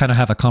kind of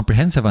have a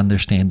comprehensive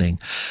understanding.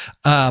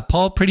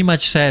 Paul pretty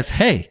much says,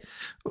 hey,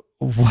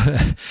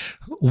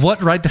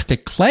 what right does the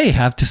clay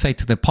have to say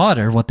to the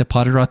potter what the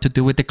potter ought to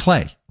do with the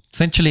clay?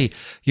 Essentially,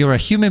 you're a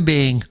human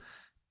being.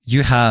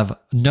 You have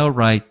no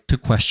right to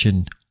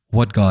question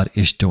what God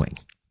is doing.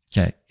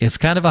 Okay. It's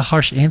kind of a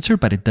harsh answer,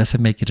 but it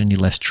doesn't make it any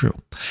less true.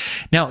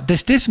 Now,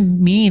 does this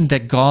mean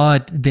that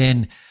God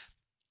then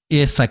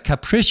is like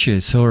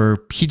capricious,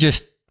 or he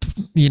just,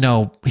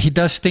 he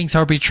does things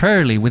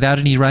arbitrarily without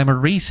any rhyme or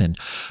reason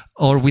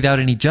or without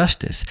any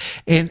justice?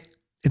 And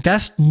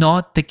that's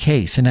not the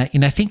case. And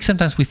I think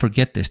sometimes we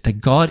forget this,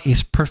 that God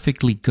is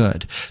perfectly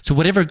good. So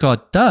whatever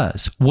God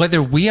does,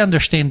 whether we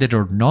understand it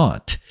or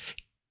not,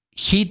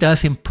 he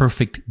does in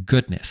perfect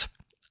goodness.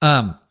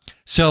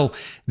 So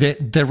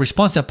the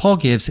response that Paul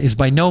gives is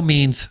by no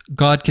means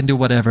God can do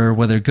whatever,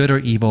 whether good or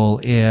evil,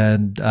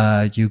 and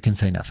you can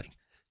say nothing.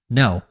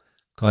 No,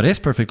 God is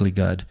perfectly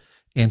good,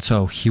 and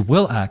so he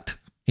will act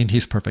in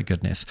his perfect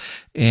goodness.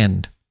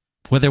 And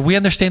whether we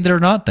understand it or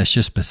not, that's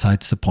just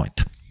besides the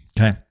point.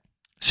 Okay?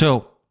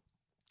 So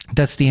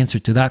that's the answer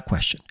to that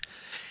question.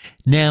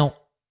 Now,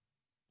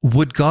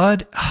 would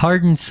God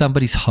harden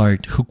somebody's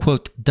heart who,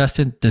 quote,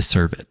 doesn't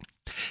deserve it?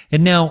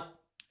 And now,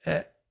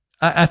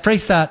 I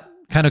phrase that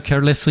kind of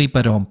carelessly,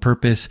 but on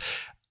purpose.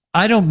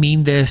 I don't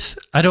mean this.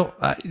 I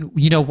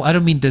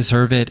don't mean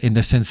deserve it in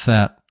the sense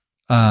that,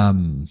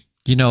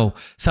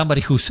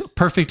 somebody who's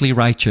perfectly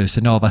righteous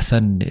and all of a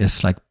sudden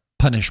is like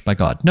punished by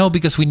God. No,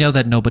 because we know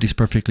that nobody's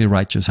perfectly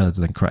righteous other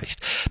than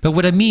Christ. But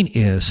what I mean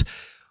is,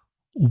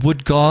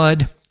 would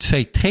God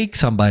say, take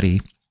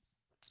somebody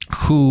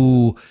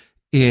who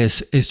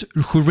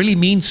who really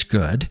means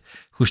good,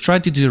 who's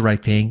trying to do the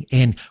right thing,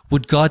 and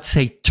would God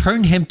say,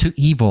 turn him to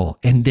evil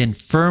and then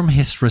firm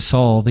his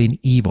resolve in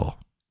evil?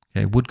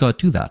 Okay, would God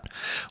do that?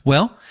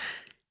 Well,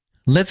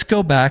 let's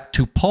go back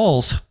to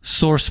Paul's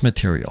source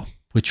material,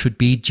 which would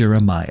be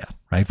Jeremiah,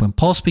 right? When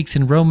Paul speaks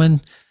in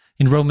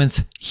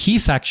Romans,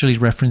 he's actually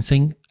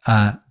referencing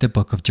the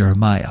book of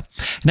Jeremiah.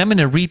 And I'm going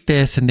to read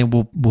this, and then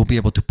we'll be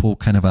able to pull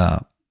kind of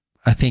a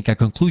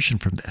conclusion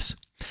from this.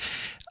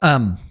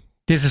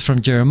 This is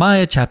from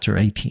Jeremiah chapter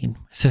 18. It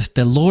says,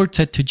 the Lord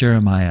said to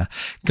Jeremiah,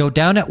 go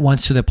down at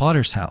once to the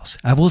potter's house.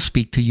 I will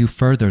speak to you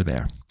further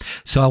there.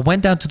 So I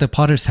went down to the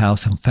potter's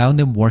house and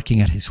found him working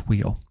at his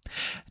wheel.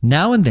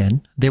 Now and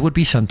then there would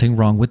be something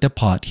wrong with the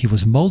pot he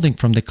was molding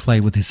from the clay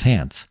with his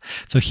hands.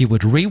 So he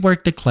would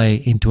rework the clay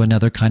into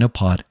another kind of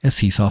pot as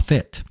he saw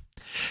fit.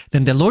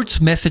 Then the Lord's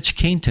message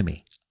came to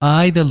me.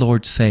 I, the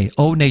Lord, say,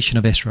 O nation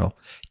of Israel,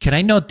 can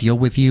I not deal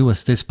with you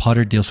as this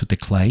potter deals with the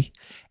clay?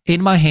 In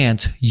my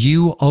hands,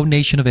 you, O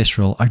nation of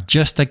Israel, are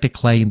just like the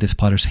clay in this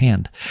potter's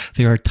hand.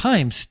 There are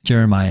times,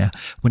 Jeremiah,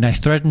 when I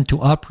threaten to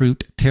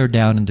uproot, tear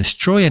down, and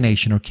destroy a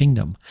nation or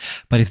kingdom.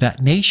 But if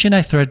that nation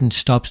I threaten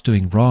stops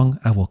doing wrong,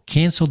 I will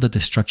cancel the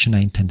destruction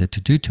I intended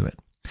to do to it.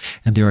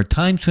 And there are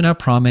times when I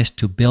promise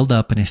to build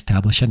up and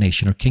establish a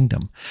nation or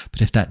kingdom.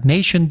 But if that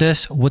nation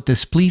does what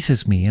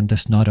displeases me and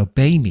does not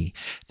obey me,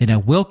 then I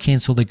will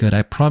cancel the good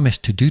I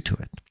promised to do to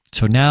it.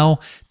 So now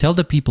tell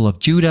the people of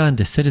Judah and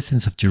the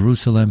citizens of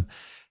Jerusalem,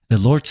 the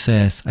Lord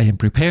says, I am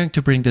preparing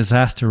to bring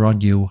disaster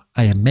on you.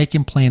 I am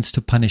making plans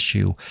to punish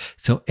you.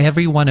 So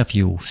every one of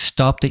you,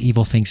 stop the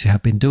evil things you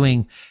have been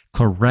doing,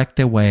 correct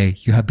the way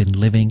you have been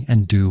living,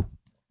 and do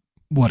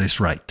what is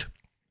right.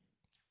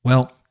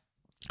 Well,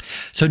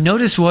 so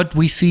notice what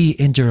we see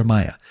in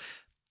Jeremiah.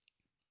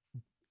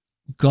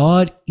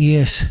 God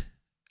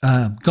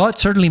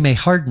certainly may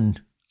harden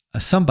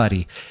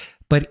somebody,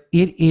 but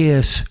it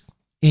is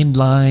in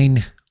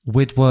line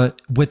with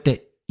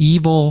the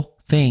evil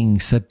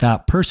things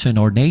that person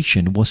or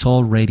nation was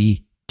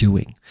already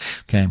doing.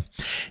 Okay.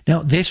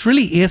 Now, this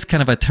really is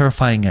kind of a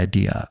terrifying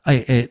idea,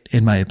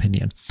 in my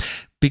opinion,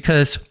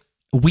 because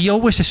we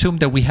always assume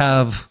that we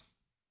have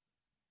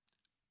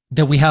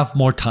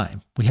more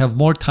time. We have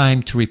more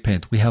time to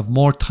repent. We have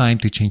more time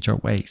to change our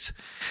ways.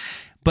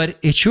 But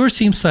it sure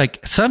seems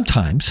like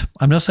sometimes,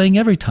 I'm not saying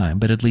every time,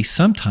 but at least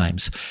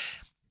sometimes,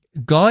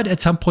 God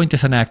at some point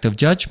as an act of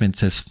judgment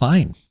says,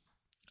 fine,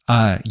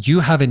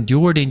 you have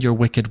endured in your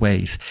wicked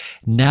ways.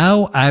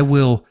 Now I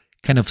will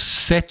kind of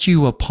set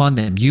you upon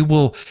them. You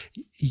will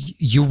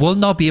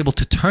not be able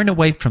to turn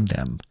away from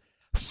them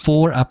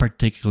for a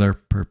particular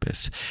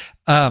purpose.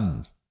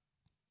 But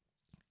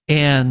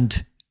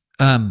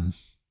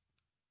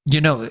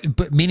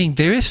meaning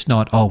there is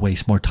not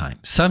always more time.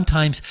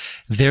 Sometimes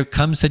there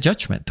comes a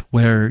judgment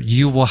where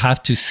you will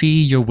have to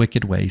see your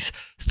wicked ways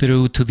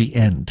through to the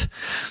end.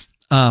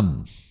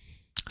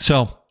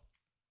 So,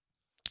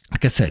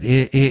 like I said,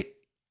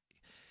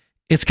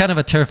 it's kind of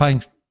a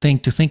terrifying thing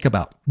to think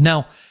about.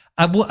 Now,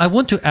 I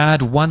want to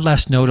add one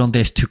last note on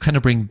this to kind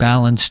of bring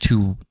balance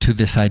to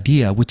this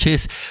idea, which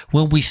is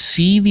when we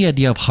see the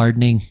idea of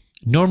hardening,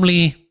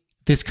 normally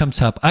this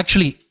comes up,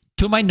 actually,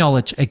 to my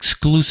knowledge,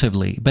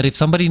 exclusively. But if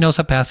somebody knows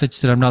a passage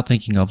that I'm not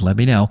thinking of, let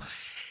me know.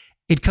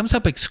 It comes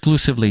up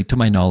exclusively, to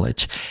my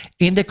knowledge,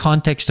 in the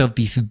context of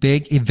these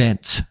big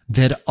events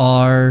that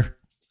are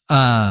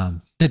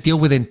that deal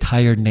with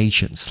entire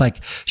nations.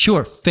 Like,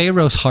 sure,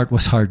 Pharaoh's heart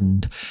was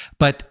hardened,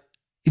 but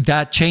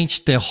that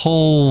changed the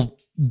whole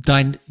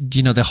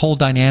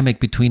dynamic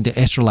between the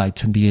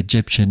Israelites and the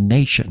Egyptian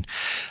nation.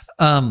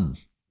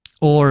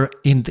 Or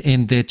in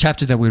the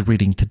chapter that we're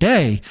reading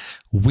today,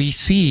 we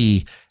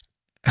see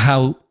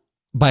how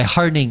by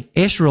hardening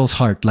Israel's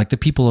heart, like the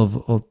people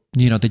of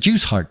the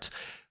Jews' hearts,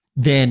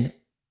 then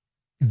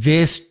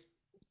this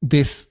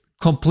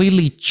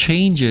completely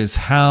changes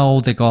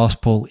how the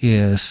gospel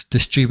is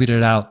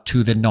distributed out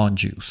to the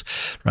non-Jews,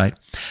 right?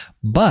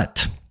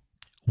 But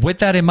with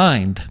that in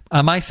mind,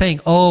 am I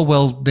saying, oh,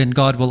 well, then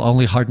God will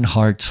only harden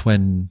hearts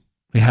when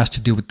it has to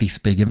do with these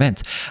big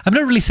events? I'm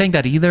not really saying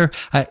that either.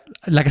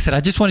 Like I said, I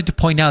just wanted to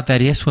point out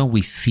that is when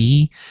we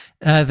see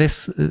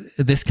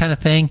this kind of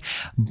thing.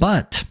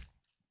 But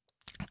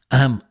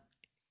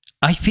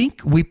I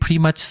think we pretty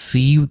much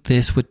see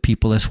this with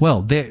people as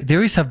well.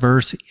 There is a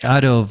verse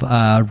out of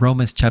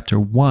Romans chapter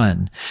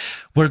 1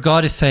 where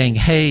God is saying,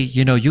 hey,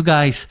 you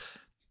guys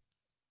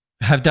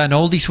have done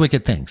all these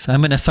wicked things.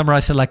 I'm going to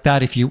summarize it like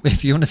that. If you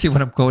want to see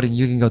what I'm quoting,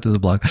 you can go to the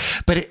blog.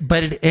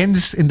 But it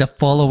ends in the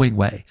following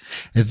way.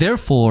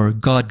 Therefore,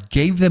 God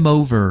gave them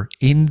over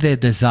in the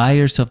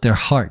desires of their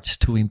hearts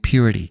to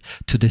impurity,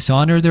 to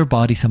dishonor their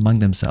bodies among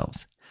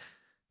themselves.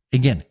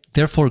 Again,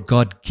 therefore,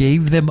 God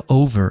gave them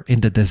over in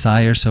the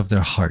desires of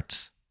their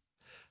hearts,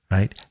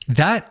 right?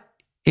 That,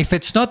 if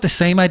it's not the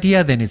same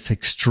idea, then it's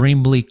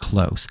extremely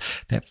close.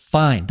 That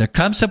fine, there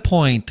comes a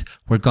point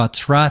where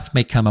God's wrath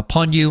may come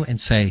upon you and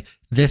say,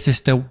 this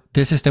is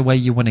the way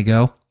you want to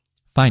go.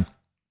 Fine.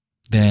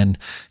 Then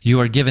you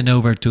are given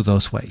over to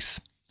those ways.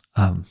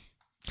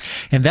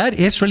 And that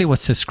is really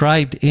what's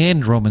described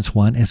in Romans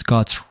 1 as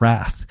God's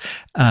wrath.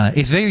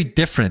 It's very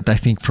different, I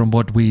think, from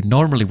what we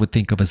normally would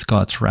think of as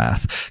God's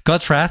wrath.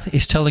 God's wrath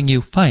is telling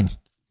you, fine,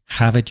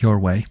 have it your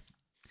way.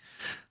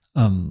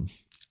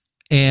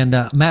 And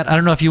Matt, I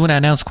don't know if you want to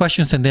announce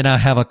questions, and then I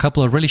have a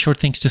couple of really short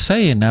things to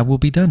say, and I will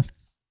be done.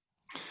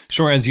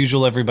 Sure. As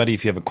usual, everybody,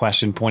 if you have a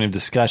question, point of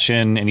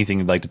discussion, anything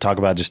you'd like to talk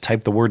about, just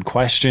type the word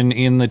question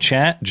in the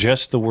chat.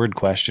 Just the word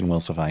question will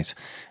suffice,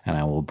 and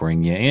I will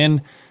bring you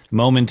in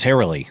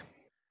momentarily.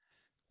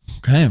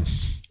 Okay.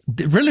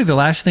 Really, the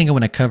last thing I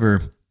want to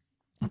cover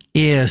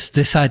is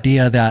this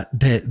idea that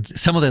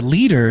some of the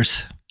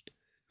leaders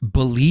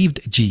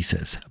believed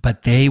Jesus,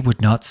 but they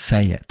would not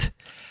say it.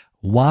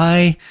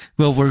 Why?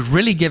 Well, we're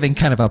really giving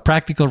kind of a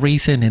practical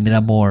reason and then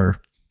a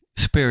more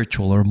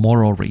spiritual or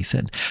moral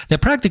reason. The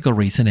practical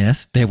reason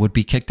is they would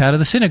be kicked out of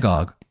the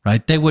synagogue,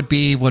 right? They would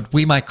be what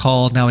we might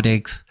call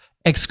nowadays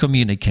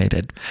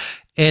excommunicated.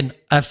 And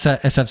as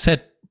I've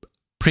said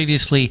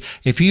previously,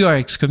 if you are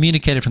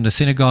excommunicated from the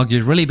synagogue,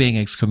 you're really being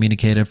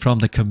excommunicated from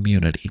the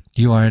community.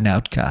 You are an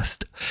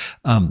outcast.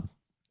 But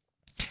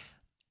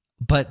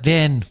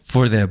then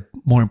for the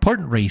more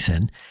important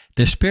reason,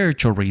 the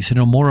spiritual reason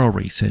or moral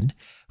reason,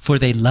 for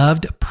they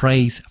loved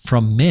praise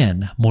from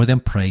men more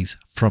than praise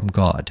from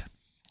God.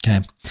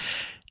 Okay.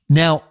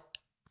 Now,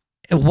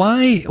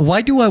 why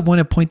do I want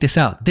to point this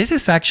out? This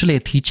is actually a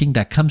teaching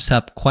that comes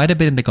up quite a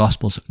bit in the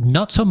Gospels,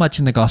 not so much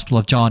in the Gospel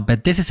of John,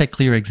 but this is a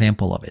clear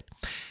example of it,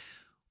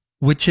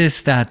 which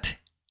is that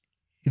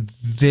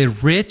the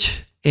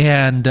rich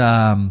and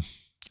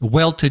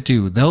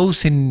well-to-do,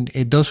 those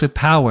with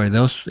power,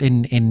 those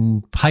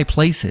in high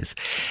places,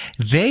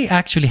 they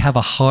actually have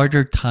a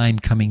harder time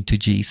coming to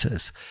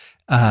Jesus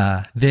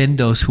than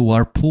those who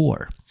are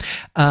poor.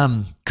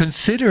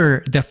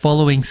 Consider the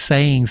following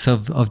sayings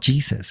of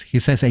Jesus. He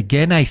says,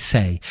 "Again I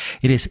say,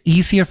 it is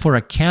easier for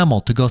a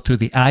camel to go through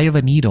the eye of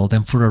a needle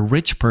than for a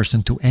rich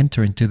person to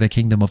enter into the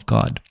kingdom of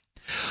God."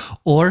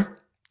 Or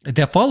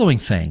the following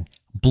saying,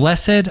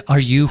 "Blessed are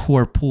you who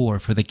are poor,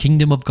 for the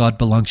kingdom of God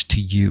belongs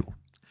to you."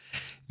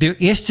 There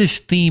is this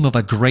theme of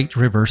a great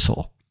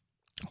reversal,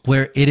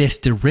 where it is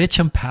the rich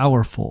and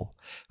powerful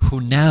who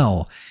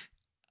now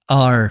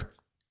are,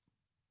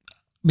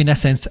 in a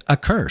sense,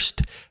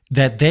 accursed,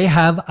 that they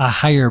have a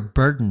higher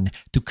burden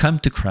to come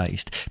to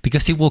Christ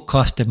because it will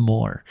cost them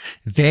more.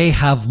 They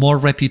have more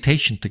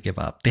reputation to give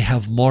up. They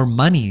have more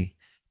money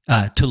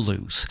to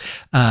lose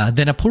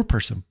than a poor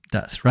person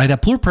does, right? A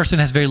poor person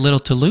has very little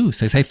to lose.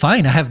 They say,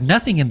 fine, I have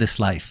nothing in this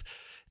life.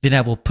 Then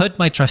I will put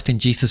my trust in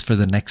Jesus for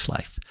the next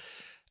life.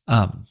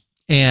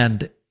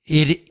 And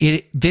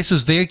this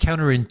was very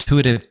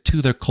counterintuitive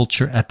to their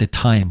culture at the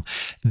time.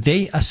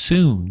 They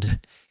assumed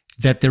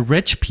that the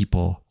rich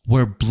people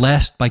were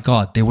blessed by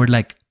God. They were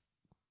like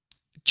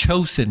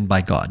chosen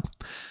by God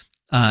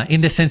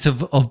in the sense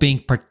of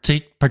being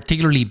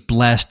particularly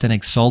blessed and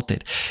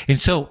exalted. And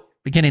so,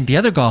 again, in the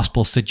other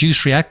Gospels, the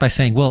Jews react by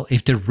saying, well,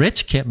 if the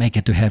rich can't make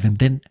it to heaven,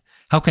 then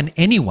How can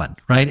anyone,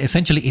 right?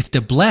 Essentially, if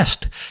the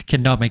blessed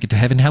cannot make it to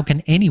heaven, how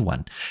can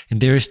anyone? And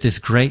there is this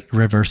great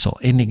reversal.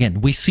 And again,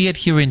 we see it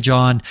here in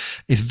John.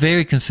 It's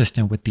very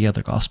consistent with the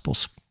other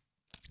gospels.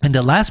 And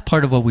the last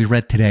part of what we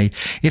read today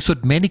is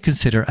what many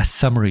consider a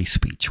summary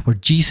speech, where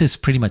Jesus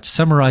pretty much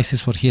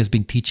summarizes what he has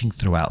been teaching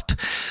throughout.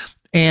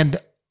 And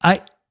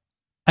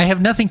I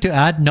have nothing to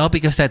add, not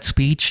because that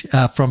speech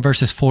from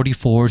verses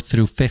 44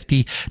 through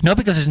 50, not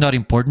because it's not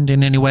important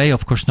in any way,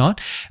 of course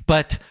not,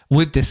 but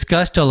we've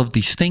discussed all of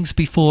these things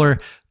before.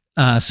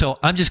 So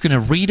I'm just going to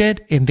read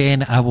it, and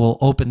then I will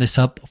open this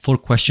up for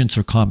questions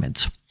or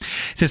comments.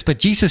 It says, "But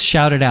Jesus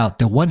shouted out,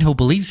 'The one who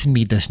believes in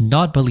me does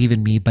not believe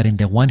in me, but in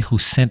the one who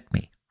sent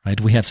me.'"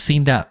 Right? We have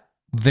seen that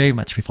very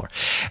much before.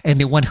 "And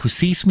the one who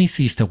sees me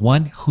sees the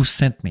one who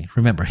sent me."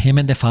 Remember, him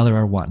and the Father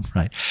are one,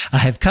 right? "I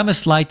have come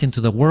as light into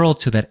the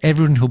world so that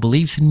everyone who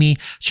believes in me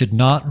should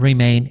not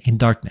remain in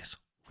darkness."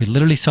 We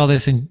literally saw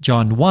this in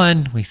John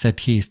 1. We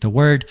said he is the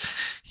Word.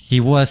 He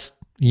was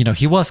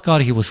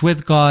God, he was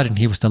with God, and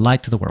he was the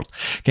light to the world.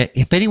 Okay,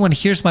 "If anyone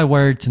hears my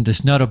words and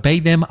does not obey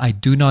them, I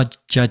do not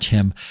judge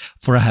him,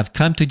 for I have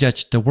come to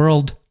judge the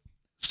world.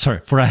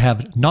 For I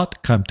have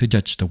not come to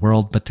judge the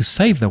world, but to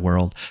save the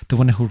world. The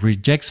one who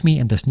rejects me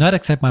and does not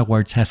accept my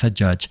words has a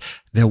judge,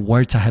 the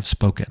words I have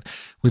spoken."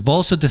 We've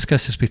also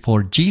discussed this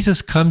before.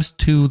 Jesus comes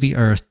to the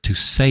earth to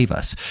save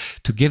us,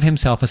 to give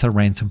himself as a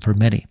ransom for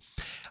many.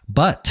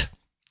 But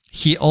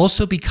he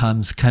also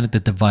becomes kind of the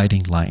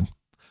dividing line.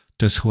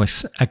 Those who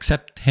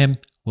accept him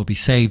will be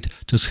saved.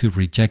 Those who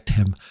reject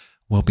him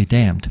will be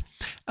damned.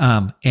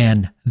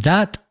 And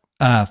that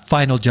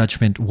final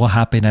judgment will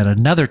happen at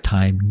another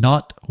time,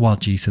 not while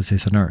Jesus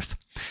is on earth.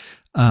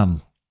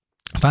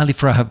 Finally,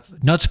 "For I have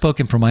not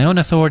spoken from my own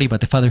authority, but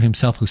the Father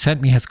himself who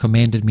sent me has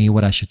commanded me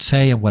what I should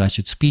say and what I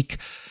should speak.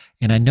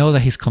 And I know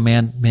that his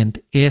commandment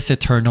is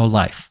eternal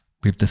life."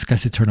 We've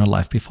discussed eternal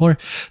life before.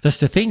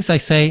 "Thus the things I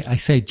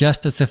say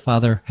just as the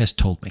Father has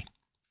told me."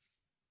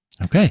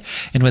 Okay.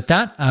 And with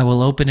that, I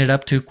will open it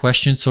up to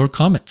questions or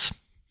comments.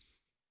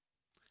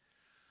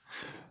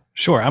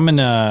 Sure. I'm going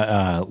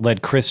to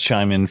let Chris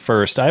chime in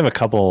first. I have a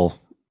couple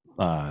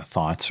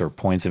thoughts or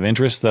points of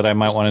interest that I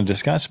might want to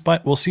discuss,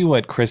 but we'll see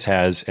what Chris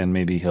has, and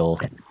maybe he'll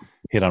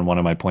hit on one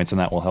of my points, and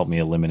that will help me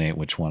eliminate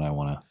which one I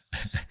want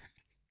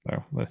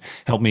to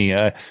help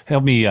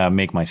me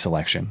make my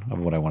selection of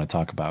what I want to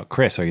talk about.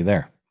 Chris, are you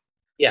there?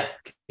 Yeah.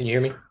 Can you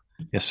hear me?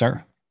 Yes,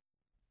 sir.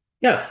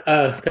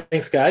 Yeah.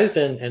 Thanks, guys.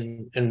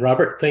 And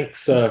Robert,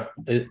 thanks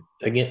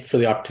again for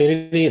the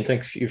opportunity, and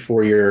thanks you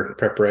for your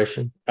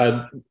preparation.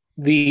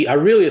 I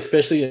really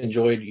especially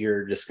enjoyed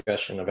your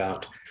discussion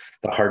about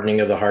the hardening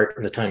of the heart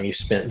and the time you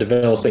spent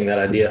developing that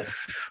idea.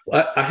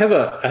 I have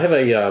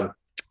a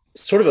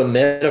sort of a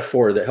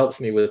metaphor that helps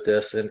me with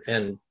this,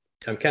 and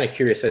I'm kind of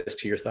curious as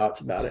to your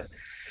thoughts about it.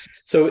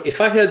 So if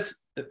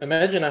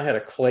imagine I had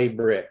a clay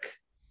brick,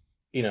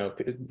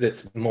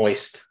 that's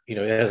moist,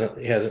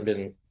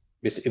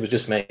 it was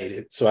just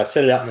made. So I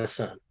set it out in the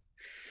sun,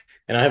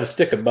 and I have a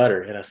stick of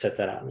butter, and I set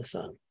that out in the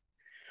sun.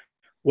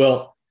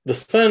 Well, the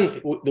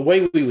sun, the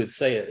way we would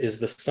say it is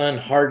the sun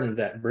hardened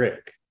that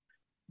brick,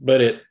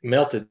 but it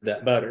melted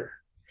that butter.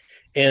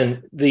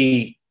 And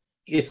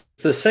it's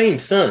the same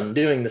sun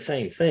doing the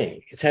same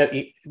thing.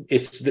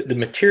 It's the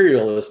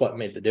material is what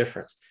made the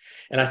difference.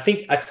 And I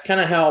think that's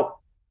kind of how,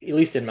 at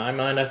least in my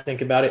mind, I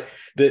think about it.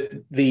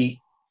 The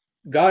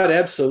God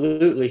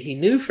absolutely, he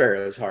knew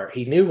Pharaoh's heart.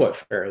 He knew what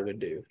Pharaoh would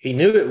do. He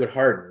knew it would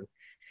harden.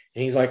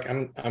 And he's like,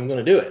 I'm going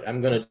to do it.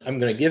 I'm going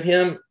to give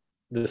him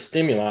the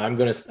stimuli. I'm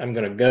going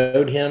to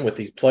goad him with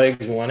these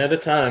plagues one at a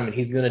time, and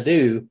he's going to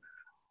do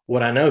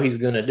what I know he's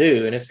going to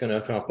do, and it's going to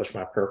accomplish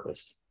my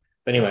purpose.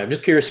 But anyway, I'm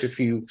just curious if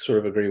you sort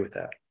of agree with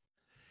that.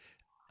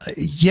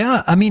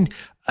 Yeah, I mean,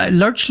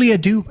 largely I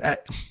do.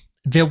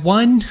 The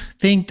one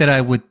thing that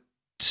I would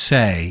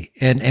say,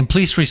 and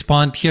please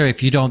respond here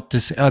if you don't.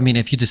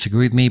 If you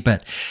disagree with me,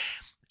 but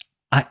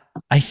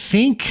I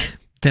think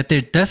that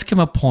there does come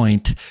a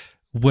point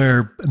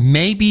where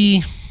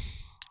maybe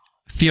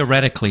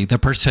theoretically the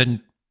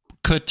person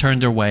could turn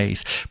their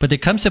ways, but there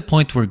comes a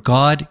point where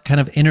God kind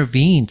of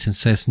intervenes and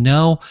says,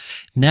 "No,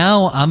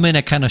 now I'm going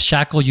to kind of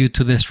shackle you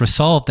to this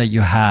resolve that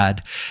you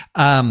had,"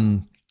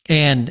 and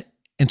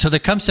so there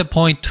comes a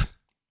point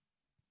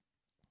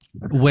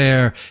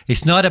where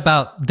it's not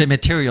about the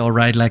material,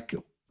 right? Like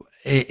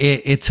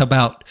it's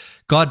about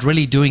God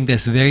really doing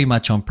this very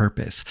much on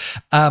purpose.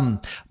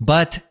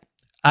 But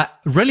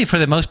really, for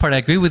the most part, I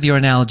agree with your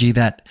analogy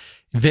that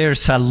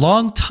there's a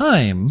long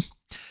time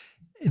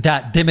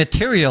that the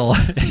material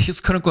is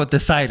quote unquote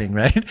deciding,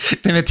 right?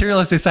 The material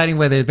is deciding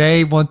whether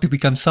they want to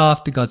become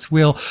soft to God's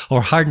will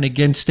or harden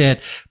against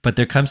it. But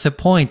there comes a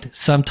point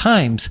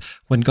sometimes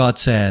when God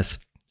says,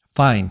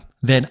 "Fine,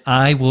 then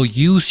I will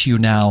use you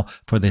now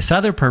for this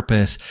other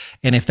purpose.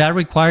 And if that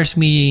requires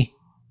me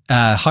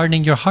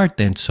hardening your heart,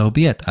 then so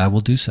be it. I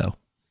will do so."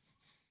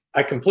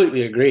 I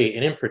completely agree.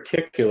 And in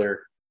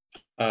particular,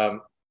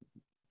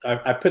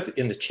 I put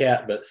in the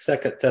chat, but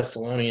 2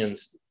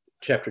 Thessalonians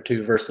chapter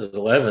 2, verses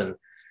 11,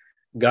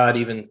 God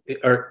even,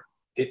 or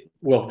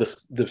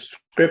the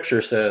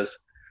scripture says,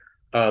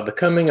 the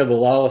coming of the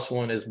lawless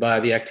one is by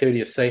the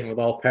activity of Satan with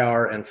all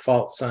power and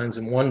false signs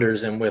and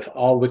wonders, and with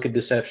all wicked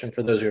deception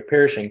for those who are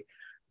perishing,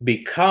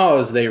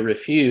 because they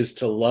refuse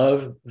to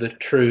love the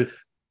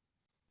truth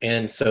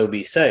and so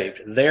be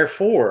saved.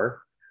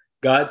 Therefore,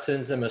 God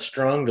sends them a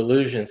strong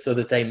delusion so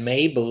that they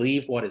may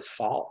believe what is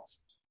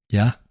false.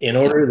 Yeah. In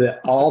order that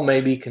all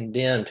may be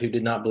condemned who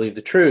did not believe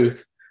the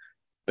truth,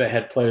 but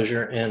had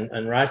pleasure in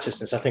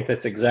unrighteousness. I think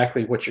that's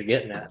exactly what you're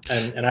getting at.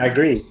 And I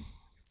agree.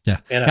 Yeah.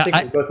 And I think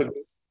we both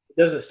agree. It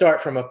doesn't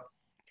start from a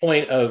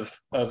point of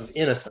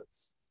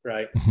innocence,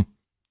 right?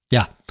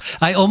 Yeah.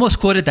 I almost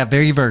quoted that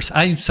very verse.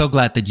 I'm so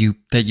glad that you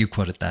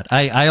quoted that.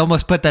 I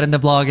almost put that in the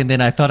blog, and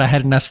then I thought I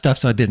had enough stuff,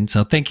 so I didn't.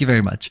 So thank you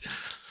very much.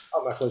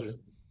 Oh, my pleasure.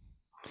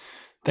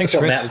 Thanks,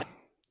 Chris.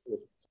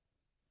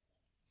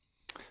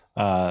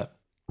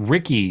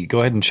 Ricky, go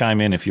ahead and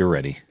chime in if you're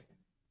ready.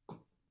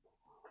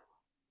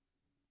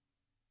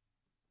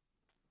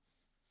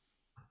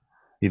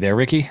 You there,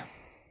 Ricky?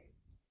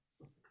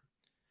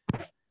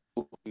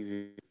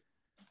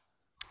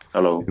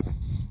 Hello.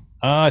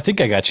 I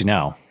think I got you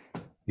now.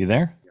 You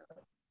there?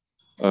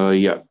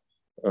 Yeah.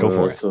 Go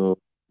for it. So,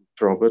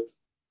 Robert,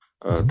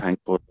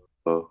 thanks for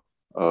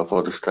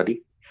the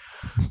study.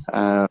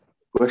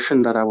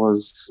 Question that I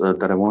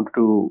wanted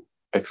to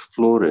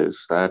explore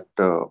is that,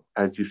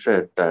 as you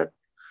said, that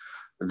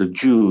the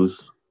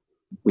Jews,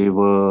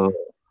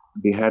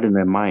 they had in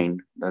their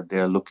mind that they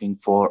are looking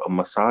for a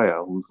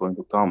Messiah who's going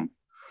to come,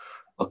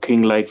 a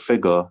king-like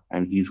figure,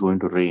 and he's going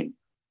to reign.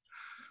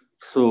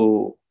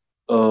 So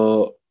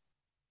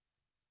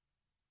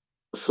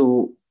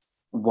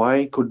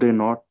why could they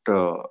not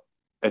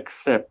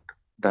accept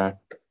that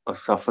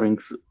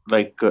sufferings,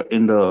 like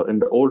in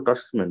the Old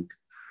Testament,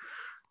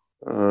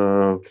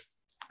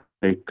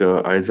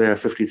 Isaiah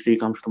 53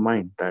 comes to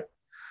mind, that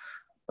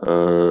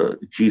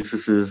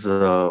Jesus is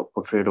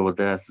portrayed over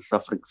there as the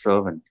suffering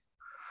servant.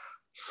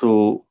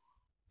 So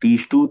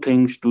these two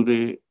things,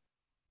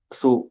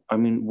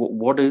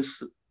 what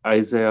does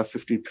Isaiah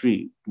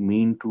 53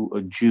 mean to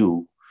a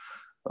Jew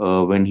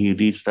when he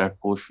reads that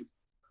portion?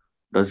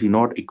 Does he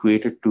not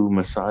equate it to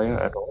Messiah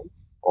at all,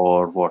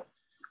 or what?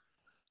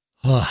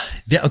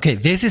 Okay,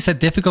 this is a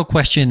difficult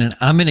question, and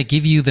I'm going to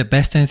give you the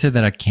best answer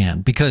that I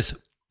can, because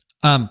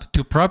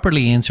to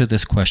properly answer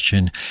this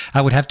question,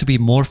 I would have to be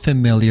more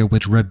familiar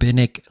with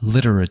rabbinic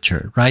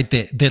literature, right?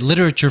 The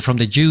literature from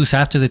the Jews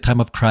after the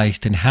time of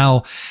Christ, and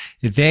how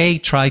they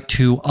try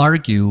to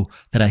argue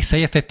that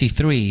Isaiah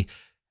 53,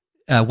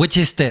 which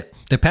is the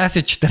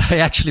passage that I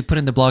actually put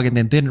in the blog and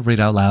then didn't read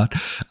out loud,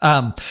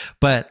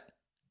 but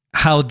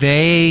how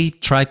they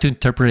try to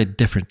interpret it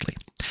differently.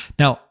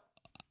 Now,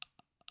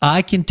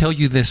 I can tell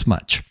you this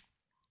much,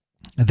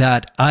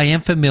 that I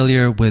am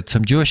familiar with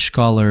some Jewish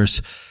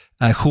scholars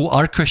who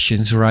are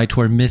Christians, right,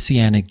 who are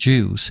Messianic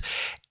Jews.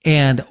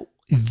 And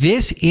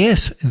this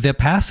is the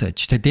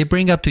passage that they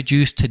bring up to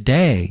Jews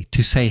today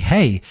to say,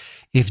 hey,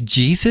 if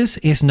Jesus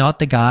is not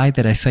the guy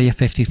that Isaiah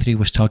 53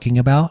 was talking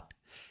about,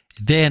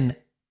 then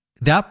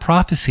that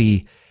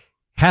prophecy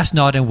has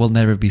not and will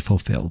never be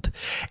fulfilled.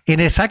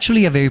 And it's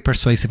actually a very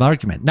persuasive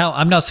argument. Now,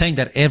 I'm not saying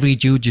that every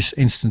Jew just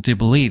instantly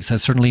believes.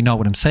 That's certainly not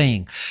what I'm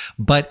saying.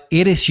 But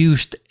it is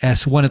used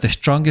as one of the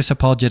strongest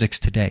apologetics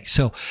today.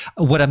 So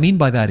what I mean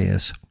by that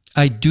is,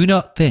 I do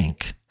not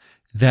think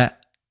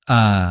that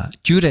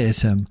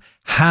Judaism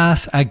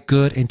has a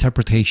good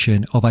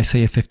interpretation of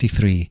Isaiah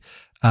 53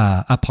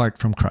 apart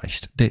from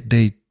Christ.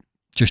 They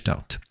just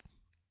don't.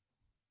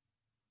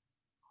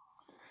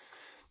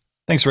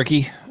 Thanks,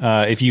 Ricky.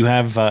 If you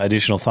have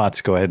additional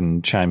thoughts, go ahead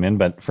and chime in.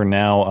 But for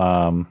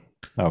now,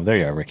 there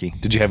you are, Ricky.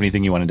 Did you have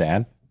anything you wanted to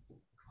add?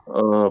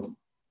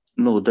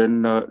 No.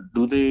 Then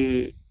do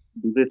they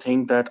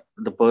think that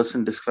the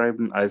person described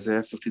in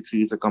Isaiah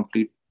 53 is a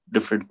complete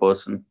different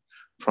person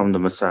from the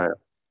Messiah?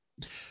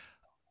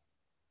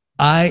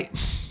 That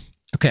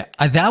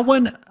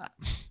one,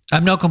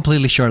 I'm not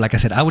completely sure. Like I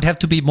said, I would have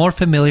to be more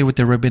familiar with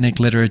the rabbinic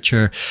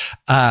literature.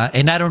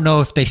 And I don't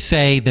know if they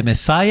say the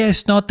Messiah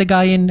is not the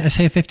guy in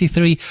Isaiah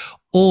 53,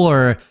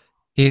 or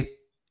if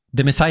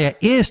the Messiah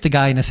is the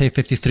guy in Isaiah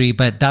 53,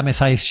 but that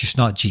Messiah is just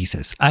not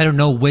Jesus. I don't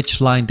know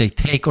which line they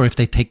take, or if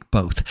they take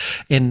both.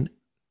 And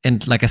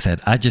like I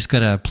said, I just got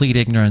to plead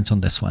ignorance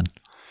on this one.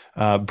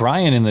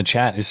 Brian in the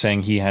chat is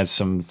saying he has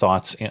some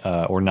thoughts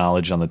or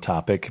knowledge on the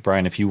topic.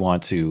 Brian, if you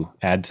want to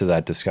add to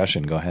that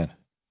discussion, go ahead.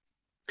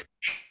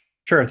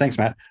 Sure. Thanks,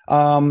 Matt.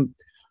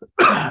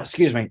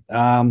 Excuse me.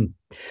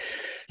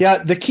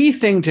 Yeah, the key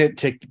thing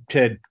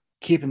to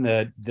keep in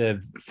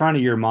the front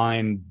of your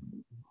mind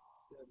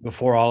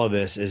before all of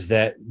this is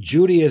that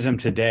Judaism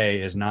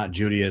today is not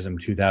Judaism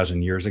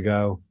 2,000 years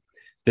ago.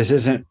 This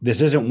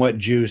isn't what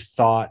Jews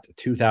thought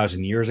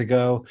 2,000 years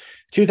ago.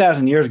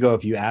 2,000 years ago,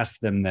 if you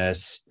asked them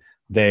this,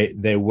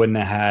 they wouldn't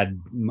have had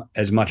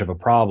as much of a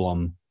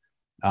problem.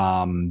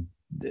 There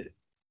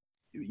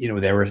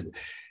were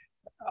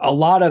a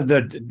lot of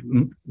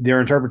their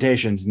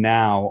interpretations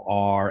now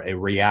are a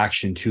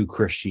reaction to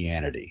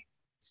Christianity.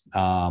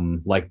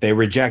 Like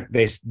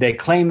they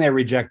claim they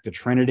reject the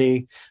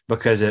Trinity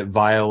because it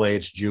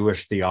violates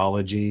Jewish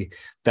theology.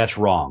 That's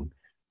wrong.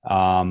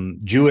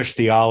 Jewish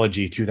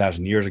theology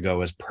 2,000 years ago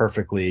was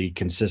perfectly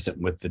consistent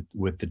with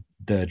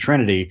the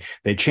Trinity.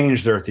 They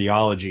changed their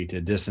theology to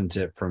distance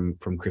it from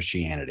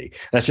Christianity.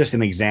 That's just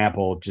an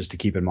example, just to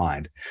keep in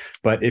mind.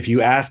 But if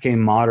you ask a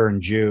modern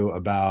Jew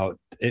about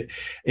it,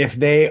 if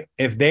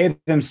they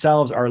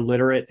themselves are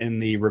literate in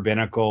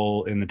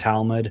the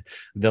Talmud,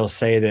 they'll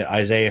say that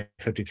Isaiah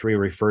 53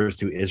 refers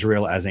to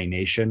Israel as a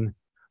nation,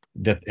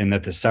 and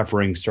that the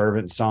suffering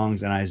servant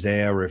songs in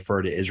Isaiah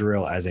refer to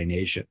Israel as a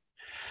nation.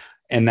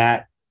 And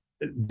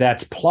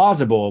that's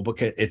plausible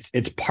because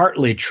it's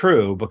partly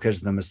true, because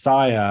the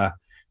Messiah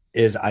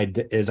is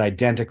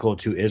identical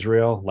to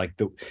Israel, like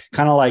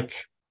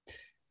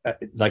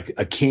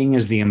a king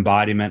is the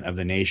embodiment of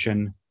the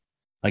nation.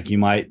 Like you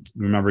might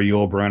remember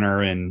Yul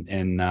Brynner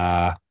in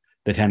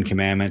the Ten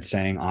Commandments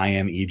saying, "I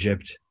am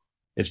Egypt."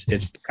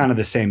 It's kind of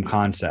the same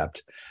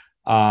concept,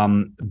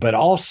 but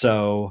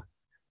also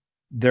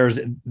there's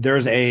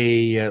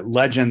a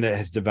legend that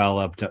has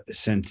developed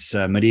since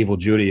medieval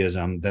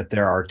Judaism that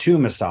there are two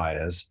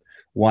messiahs.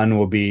 One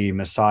will be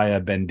Messiah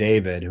ben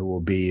David,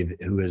 who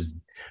is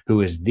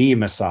the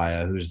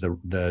Messiah, who's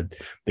the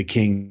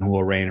king who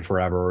will reign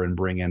forever and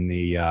bring in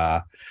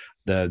the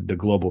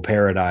global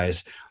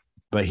paradise.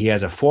 But he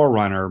has a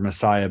forerunner,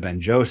 Messiah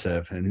ben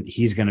Joseph, and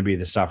he's going to be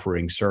the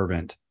suffering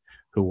servant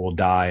who will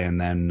die, and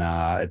then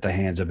at the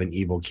hands of an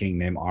evil king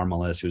named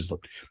Armilus, who's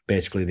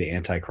basically the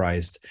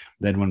Antichrist.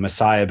 Then when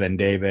Messiah ben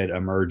David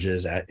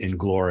emerges in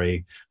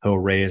glory, he'll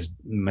raise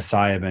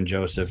Messiah ben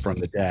Joseph from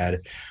the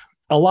dead.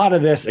 A lot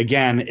of this,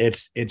 again,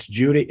 it's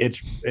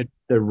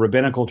the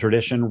rabbinical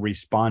tradition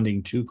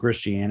responding to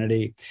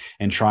Christianity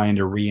and trying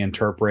to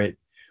reinterpret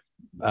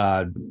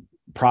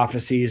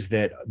prophecies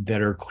that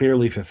are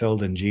clearly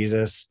fulfilled in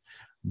Jesus,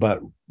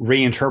 but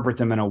reinterpret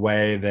them in a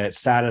way that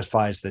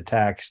satisfies the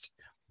text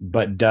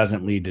but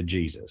doesn't lead to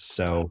Jesus.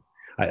 So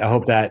I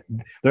hope that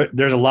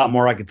there's a lot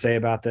more I could say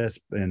about this,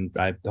 and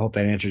I hope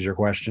that answers your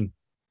question.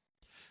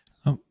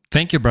 Oh,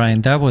 thank you,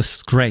 Brian. That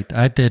was great.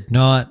 I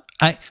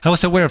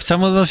was aware of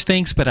some of those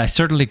things, but I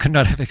certainly could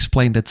not have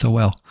explained it so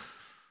well.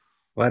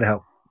 Glad to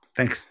help.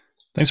 Thanks.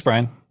 Thanks,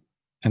 Brian.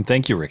 And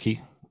thank you,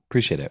 Ricky.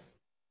 Appreciate it.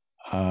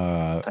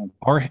 R.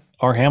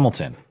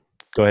 Hamilton,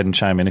 go ahead and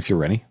chime in if you're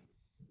ready.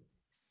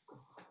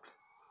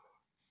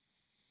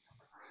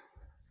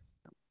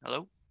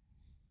 Hello?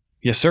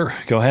 Yes, sir.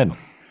 Go ahead.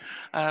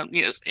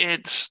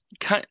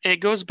 It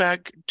goes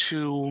back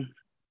to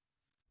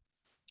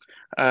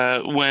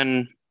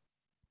when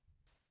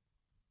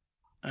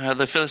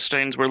the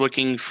Philistines were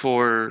looking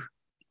for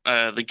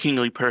the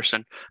kingly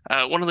person.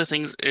 One of the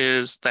things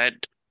is that,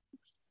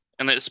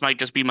 and this might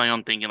just be my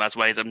own thing, and that's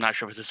why I'm not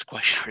sure if this is a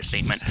question or a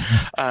statement.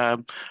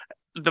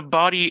 The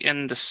body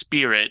and the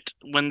spirit,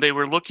 when they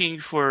were looking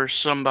for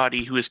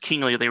somebody who is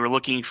kingly, they were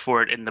looking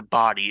for it in the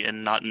body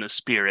and not in the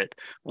spirit.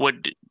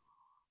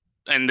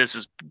 And this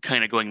is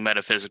kind of going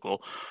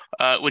metaphysical,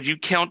 would you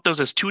count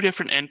those as two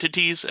different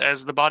entities,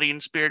 as the body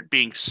and spirit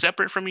being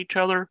separate from each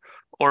other,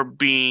 or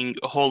being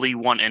wholly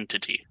one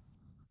entity?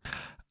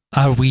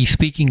 Are we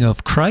speaking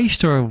of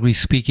Christ, or are we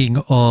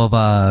speaking of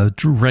a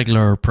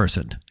regular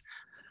person?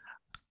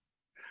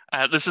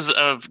 This is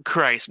of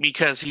Christ,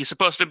 because he's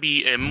supposed to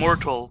be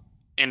immortal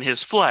in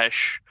his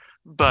flesh,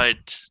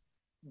 but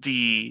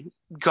the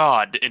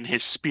God in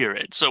his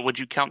spirit. So would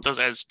you count those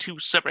as two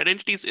separate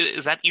entities?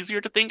 Is that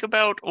easier to think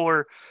about,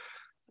 or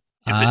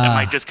am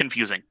I just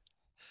confusing?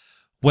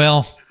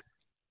 Well,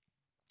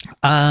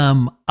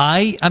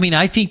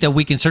 I think that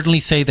we can certainly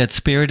say that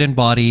spirit and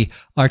body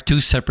are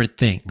two separate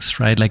things,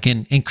 right? Like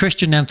in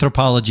Christian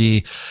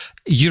anthropology,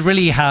 you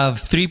really have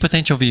three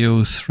potential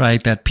views,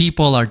 right? That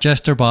people are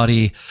just their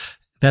body.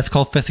 That's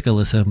called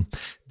physicalism.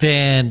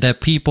 Then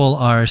that people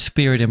are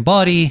spirit and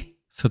body.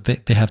 So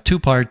they have two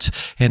parts.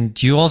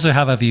 And you also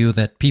have a view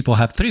that people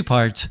have three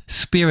parts: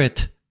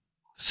 spirit,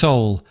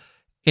 soul,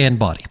 and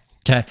body.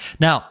 Okay.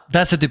 Now,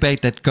 that's a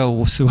debate that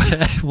goes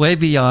way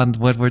beyond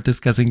what we're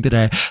discussing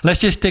today.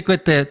 Let's just stick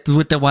with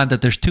the one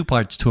that there's two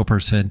parts to a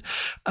person,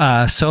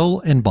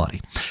 soul and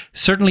body.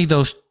 Certainly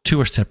those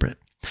two are separate.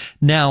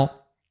 Now,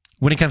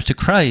 when it comes to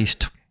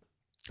Christ,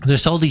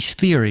 there's all these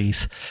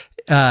theories.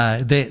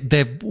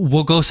 They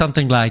will go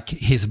something like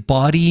his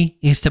body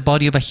is the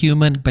body of a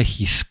human, but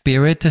his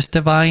spirit is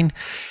divine.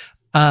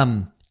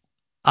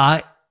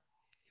 I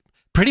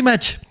pretty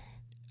much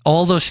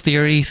all those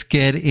theories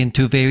get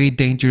into very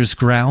dangerous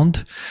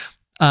ground.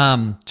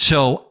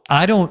 So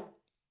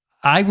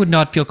I would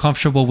not feel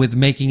comfortable with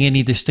making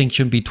any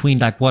distinction between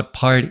like what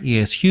part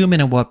is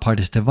human and what part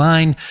is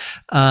divine.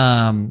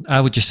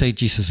 I would just say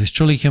Jesus is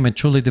truly human,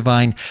 truly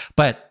divine.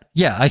 But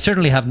yeah, I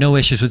certainly have no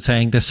issues with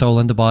saying the soul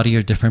and the body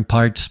are different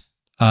parts.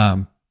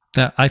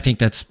 I think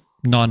that's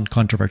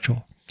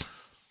non-controversial.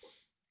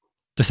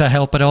 Does that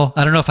help at all?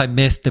 I don't know if I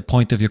missed the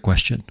point of your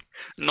question.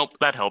 Nope,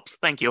 that helps.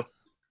 Thank you.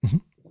 Mm-hmm.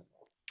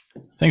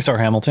 Thanks, R.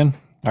 Hamilton.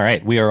 All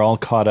right, we are all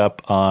caught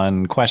up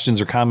on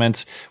questions or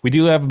comments. We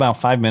do have about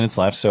 5 minutes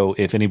left, so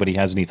if anybody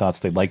has any thoughts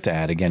they'd like to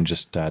add, again,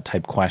 just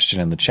type question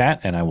in the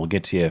chat, and I will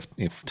get to you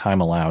if time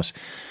allows.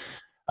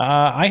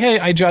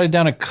 I jotted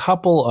down a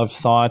couple of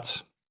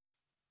thoughts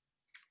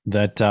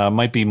that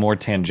might be more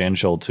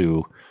tangential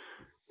to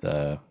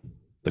the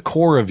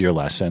core of your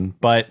lesson,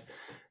 but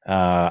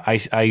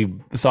I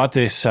thought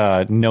this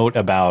note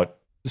about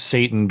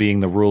Satan being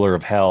the ruler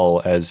of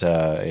hell as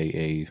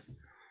a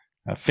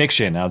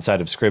fiction outside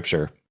of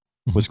Scripture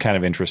was kind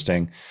of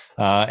interesting.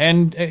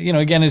 And,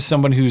 again, as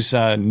someone who's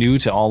new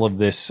to all of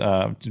this,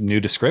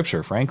 new to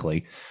Scripture,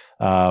 frankly,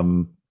 I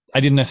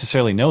didn't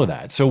necessarily know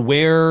that. So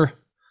where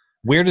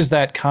does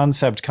that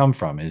concept come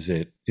from? Is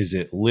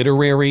it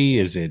literary?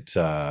 Is it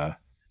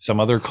some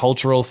other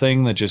cultural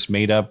thing that just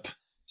made up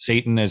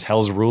Satan as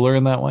hell's ruler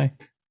in that way?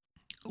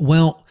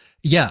 Well,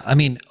 yeah. I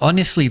mean,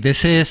 honestly,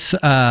 this is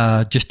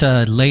just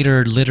a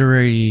later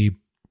literary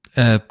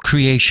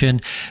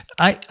creation.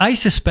 I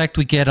suspect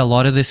we get a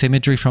lot of this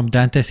imagery from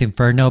Dante's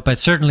Inferno, but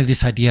certainly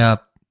this idea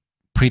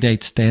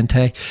predates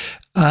Dante.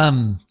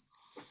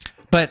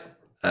 But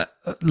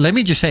let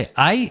me just say,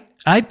 I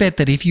bet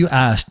that if you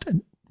asked,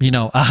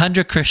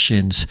 100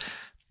 Christians,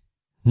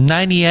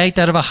 98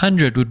 out of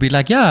 100 would be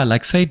like, yeah,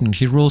 like Satan,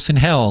 he rules in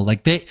hell.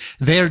 Like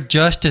they're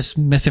just as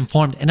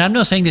misinformed. And I'm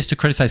not saying this to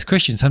criticize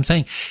Christians. I'm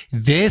saying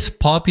this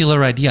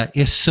popular idea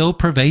is so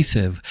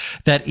pervasive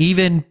that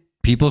even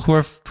people who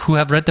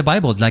have read the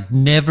Bible, like,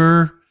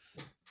 never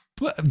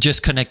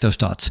just connect those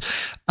dots.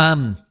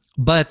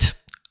 But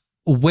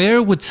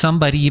where would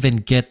somebody even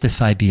get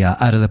this idea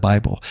out of the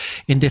Bible?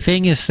 And the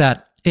thing is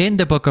that in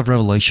the book of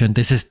Revelation,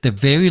 this is the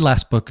very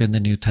last book in the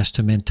New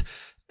Testament,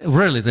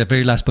 really the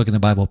very last book in the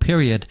Bible,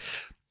 period.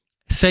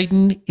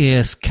 Satan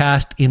is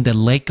cast in the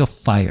lake of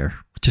fire,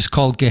 which is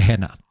called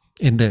Gehenna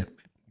in the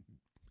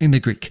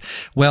Greek.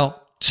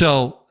 Well,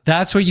 so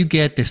that's where you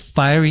get this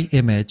fiery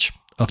image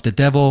of the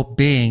devil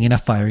being in a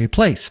fiery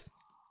place.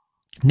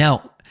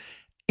 Now,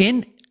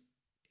 in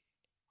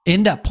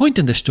that point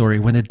in the story,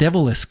 when the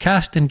devil is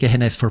cast in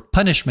Gehenna for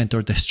punishment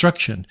or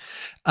destruction,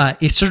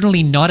 it's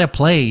certainly not a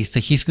place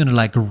that he's going to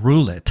like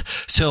rule it.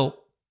 So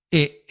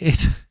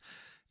it's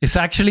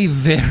actually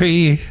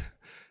very,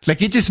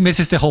 like, it just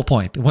misses the whole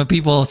point. When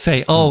people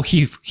say, oh,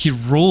 he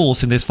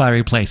rules in this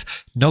fiery place.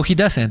 No, he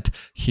doesn't.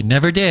 He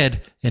never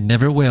did and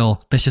never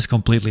will. That's just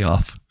completely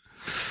off.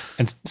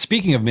 And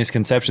speaking of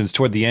misconceptions,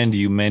 toward the end,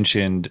 you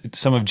mentioned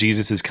some of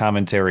Jesus's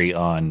commentary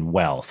on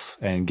wealth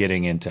and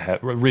getting into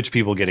rich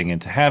people getting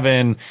into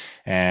heaven,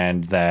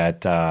 and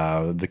that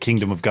the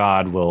kingdom of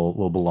God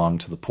will belong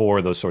to the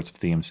poor. Those sorts of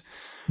themes.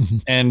 Mm-hmm.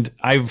 And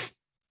I've,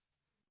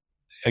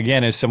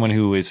 again, as someone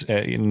who is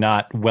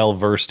not well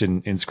versed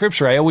in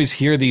Scripture, I always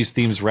hear these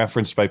themes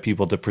referenced by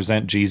people to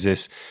present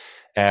Jesus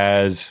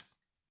as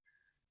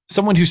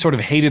someone who sort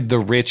of hated the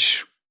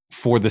rich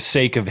for the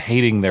sake of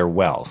hating their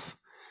wealth.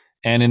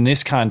 And in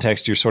this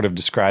context, you're sort of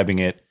describing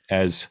it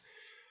as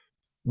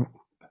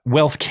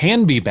wealth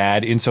can be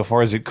bad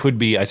insofar as it could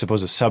be, I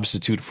suppose, a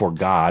substitute for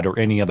God or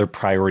any other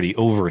priority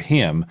over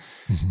him.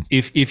 Mm-hmm.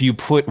 If you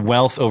put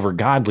wealth over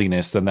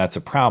godliness, then that's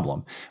a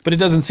problem. But it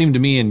doesn't seem to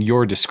me in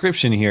your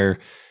description here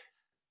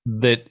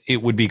that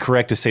it would be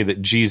correct to say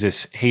that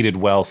Jesus hated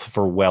wealth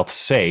for wealth's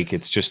sake.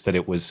 It's just that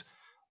it was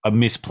a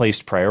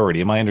misplaced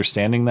priority. Am I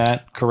understanding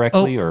that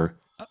correctly? Or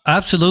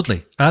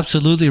absolutely.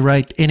 Absolutely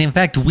right. And in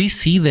fact, we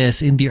see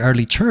this in the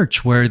early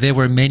church, where there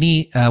were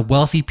many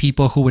wealthy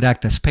people who would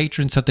act as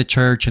patrons of the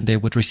church, and they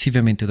would receive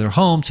them into their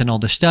homes and all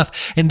this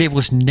stuff. And there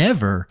was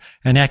never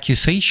an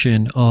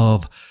accusation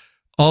of,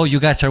 oh,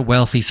 you guys are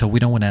wealthy, so we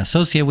don't want to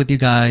associate with you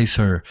guys,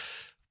 or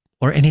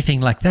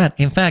anything like that.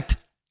 In fact,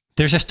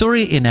 there's a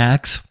story in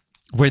Acts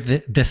where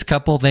this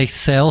couple, they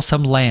sell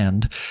some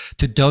land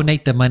to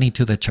donate the money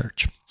to the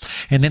church.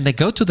 And then they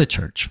go to the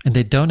church and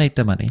they donate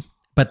the money,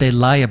 but they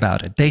lie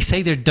about it. They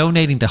say they're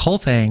donating the whole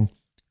thing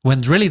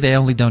when really they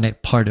only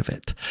donate part of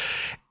it.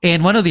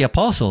 And one of the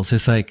apostles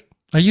is like,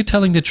 are you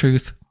telling the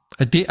truth?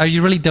 Are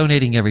you really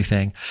donating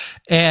everything?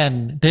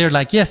 And they're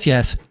like,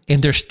 yes.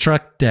 And they're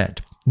struck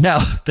dead. Now,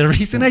 the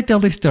reason I tell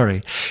this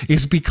story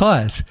is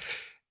because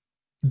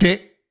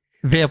the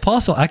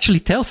apostle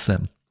actually tells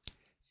them,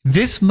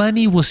 this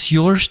money was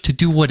yours to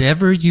do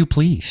whatever you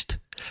pleased.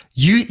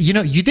 You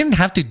didn't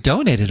have to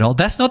donate it all.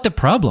 That's not the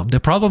problem.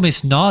 The problem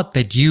is not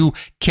that you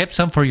kept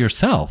some for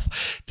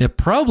yourself. The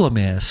problem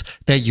is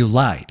that you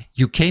lied.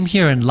 You came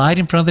here and lied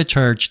in front of the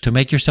church to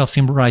make yourself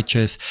seem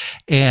righteous.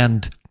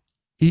 And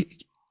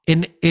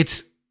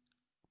it's,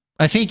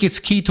 I think it's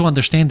key to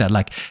understand that,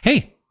 like,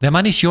 hey, the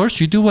money's yours.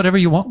 You do whatever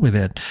you want with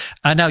it.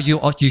 And now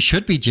you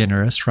should be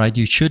generous, right?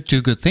 You should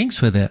do good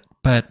things with it,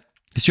 but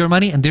it's your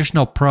money, and there's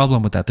no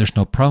problem with that. There's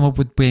no problem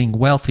with being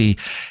wealthy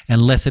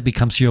unless it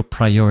becomes your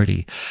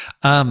priority.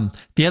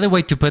 The other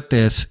way to put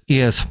this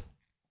is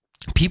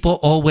people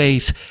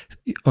always,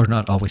 or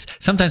not always,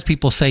 sometimes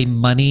people say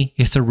money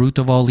is the root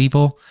of all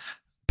evil,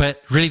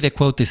 but really the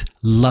quote is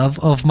love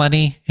of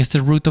money is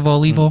the root of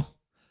all evil.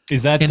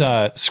 Is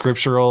that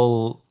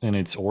scriptural in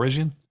its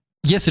origin?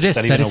 Yes, it is.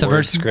 That That even is a word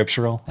verse.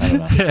 scriptural? I don't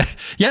know.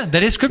 Yeah,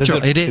 that is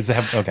scriptural. It is.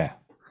 Okay.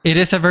 It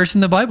is a verse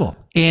in the Bible,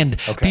 and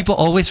Okay. people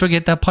always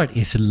forget that part.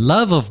 It's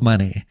love of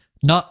money,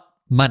 not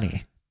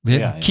money.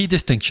 Key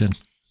distinction.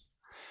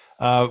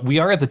 We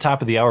are at the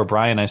top of the hour,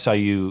 Brian. I saw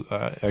you.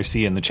 I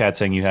see in the chat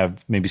saying you have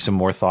maybe some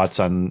more thoughts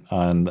on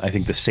I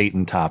think the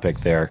Satan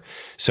topic there.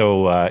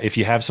 So if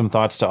you have some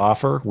thoughts to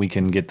offer, we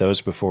can get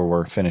those before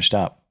we're finished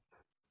up.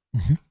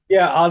 Mm-hmm.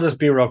 Yeah, I'll just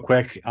be real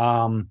quick.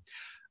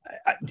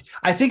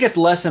 I think it's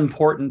less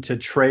important to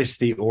trace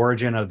the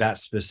origin of that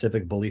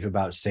specific belief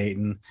about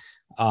Satan.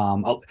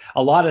 A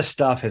lot of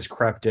stuff has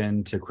crept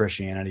into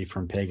Christianity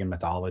from pagan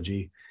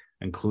mythology,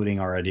 including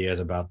our ideas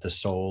about the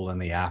soul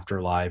and the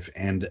afterlife,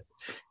 and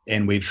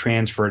we've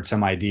transferred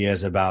some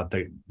ideas about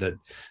the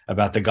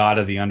god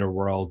of the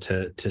underworld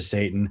to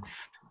Satan.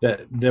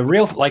 The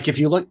real, like, if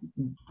you look,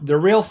 the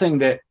real thing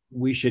that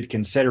we should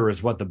consider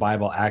is what the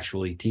Bible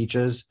actually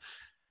teaches.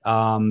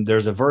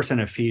 There's a verse in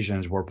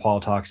Ephesians where Paul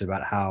talks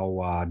about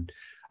how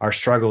our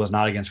struggle is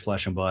not against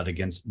flesh and blood,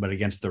 but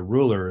against the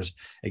rulers,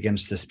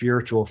 against the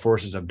spiritual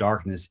forces of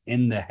darkness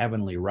in the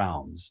heavenly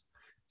realms.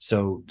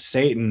 So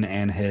Satan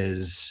and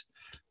his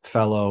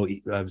fellow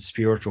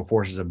spiritual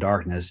forces of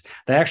darkness,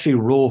 they actually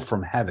rule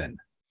from heaven,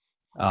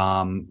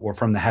 or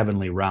from the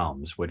heavenly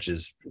realms, which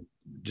is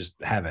just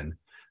heaven.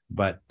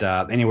 But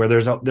anyway,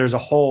 there's a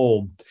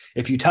whole,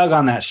 if you tug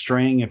on that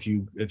string, if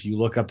you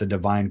look up the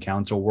divine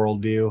council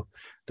worldview,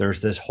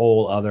 there's this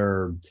whole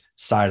other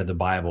side of the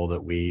Bible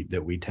that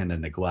we tend to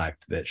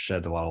neglect that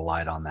sheds a lot of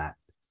light on that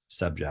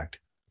subject.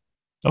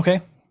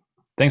 Okay.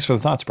 Thanks for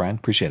the thoughts, Brian.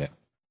 Appreciate it.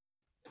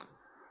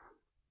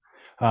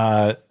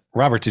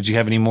 Robert, did you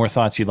have any more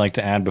thoughts you'd like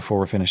to add before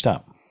we're finished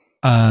up?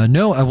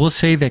 No, I will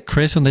say that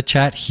Chris on the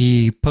chat,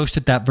 he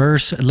posted that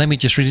verse. Let me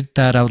just read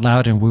that out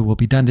loud and we will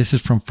be done. This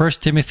is from 1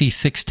 Timothy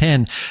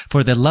 6:10.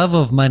 For the love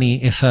of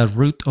money is a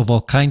root of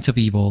all kinds of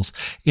evils.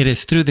 It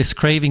is through this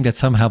craving that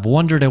some have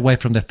wandered away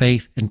from the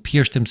faith and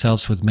pierced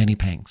themselves with many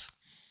pangs.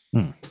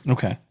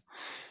 Okay.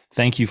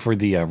 Thank you for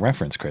the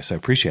reference, Chris. I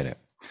appreciate it.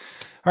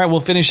 All right,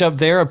 we'll finish up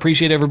there.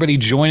 Appreciate everybody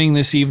joining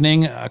this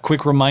evening. A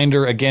quick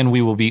reminder, again,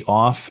 we will be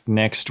off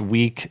next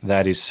week.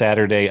 That is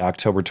Saturday,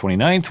 October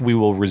 29th. We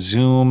will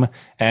resume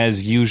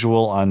as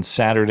usual on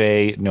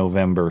Saturday,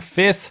 November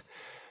 5th.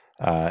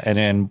 And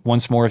then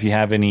once more, if you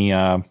have any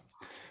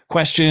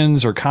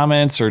questions or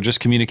comments or just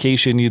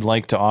communication you'd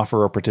like to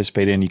offer or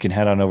participate in, you can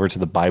head on over to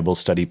the Bible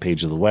study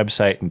page of the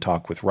website and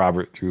talk with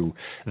Robert through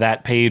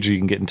that page, or you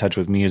can get in touch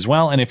with me as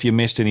well. And if you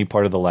missed any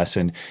part of the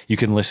lesson, you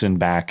can listen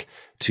back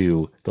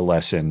to the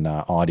lesson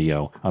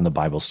audio on the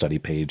Bible study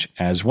page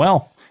as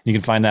well. You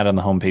can find that on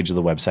the homepage of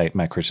the website,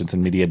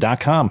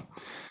 mattchristiansenmedia.com.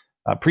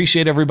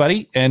 Appreciate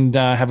everybody, and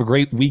have a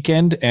great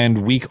weekend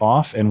and week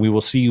off, and we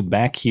will see you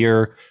back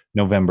here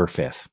November 5th.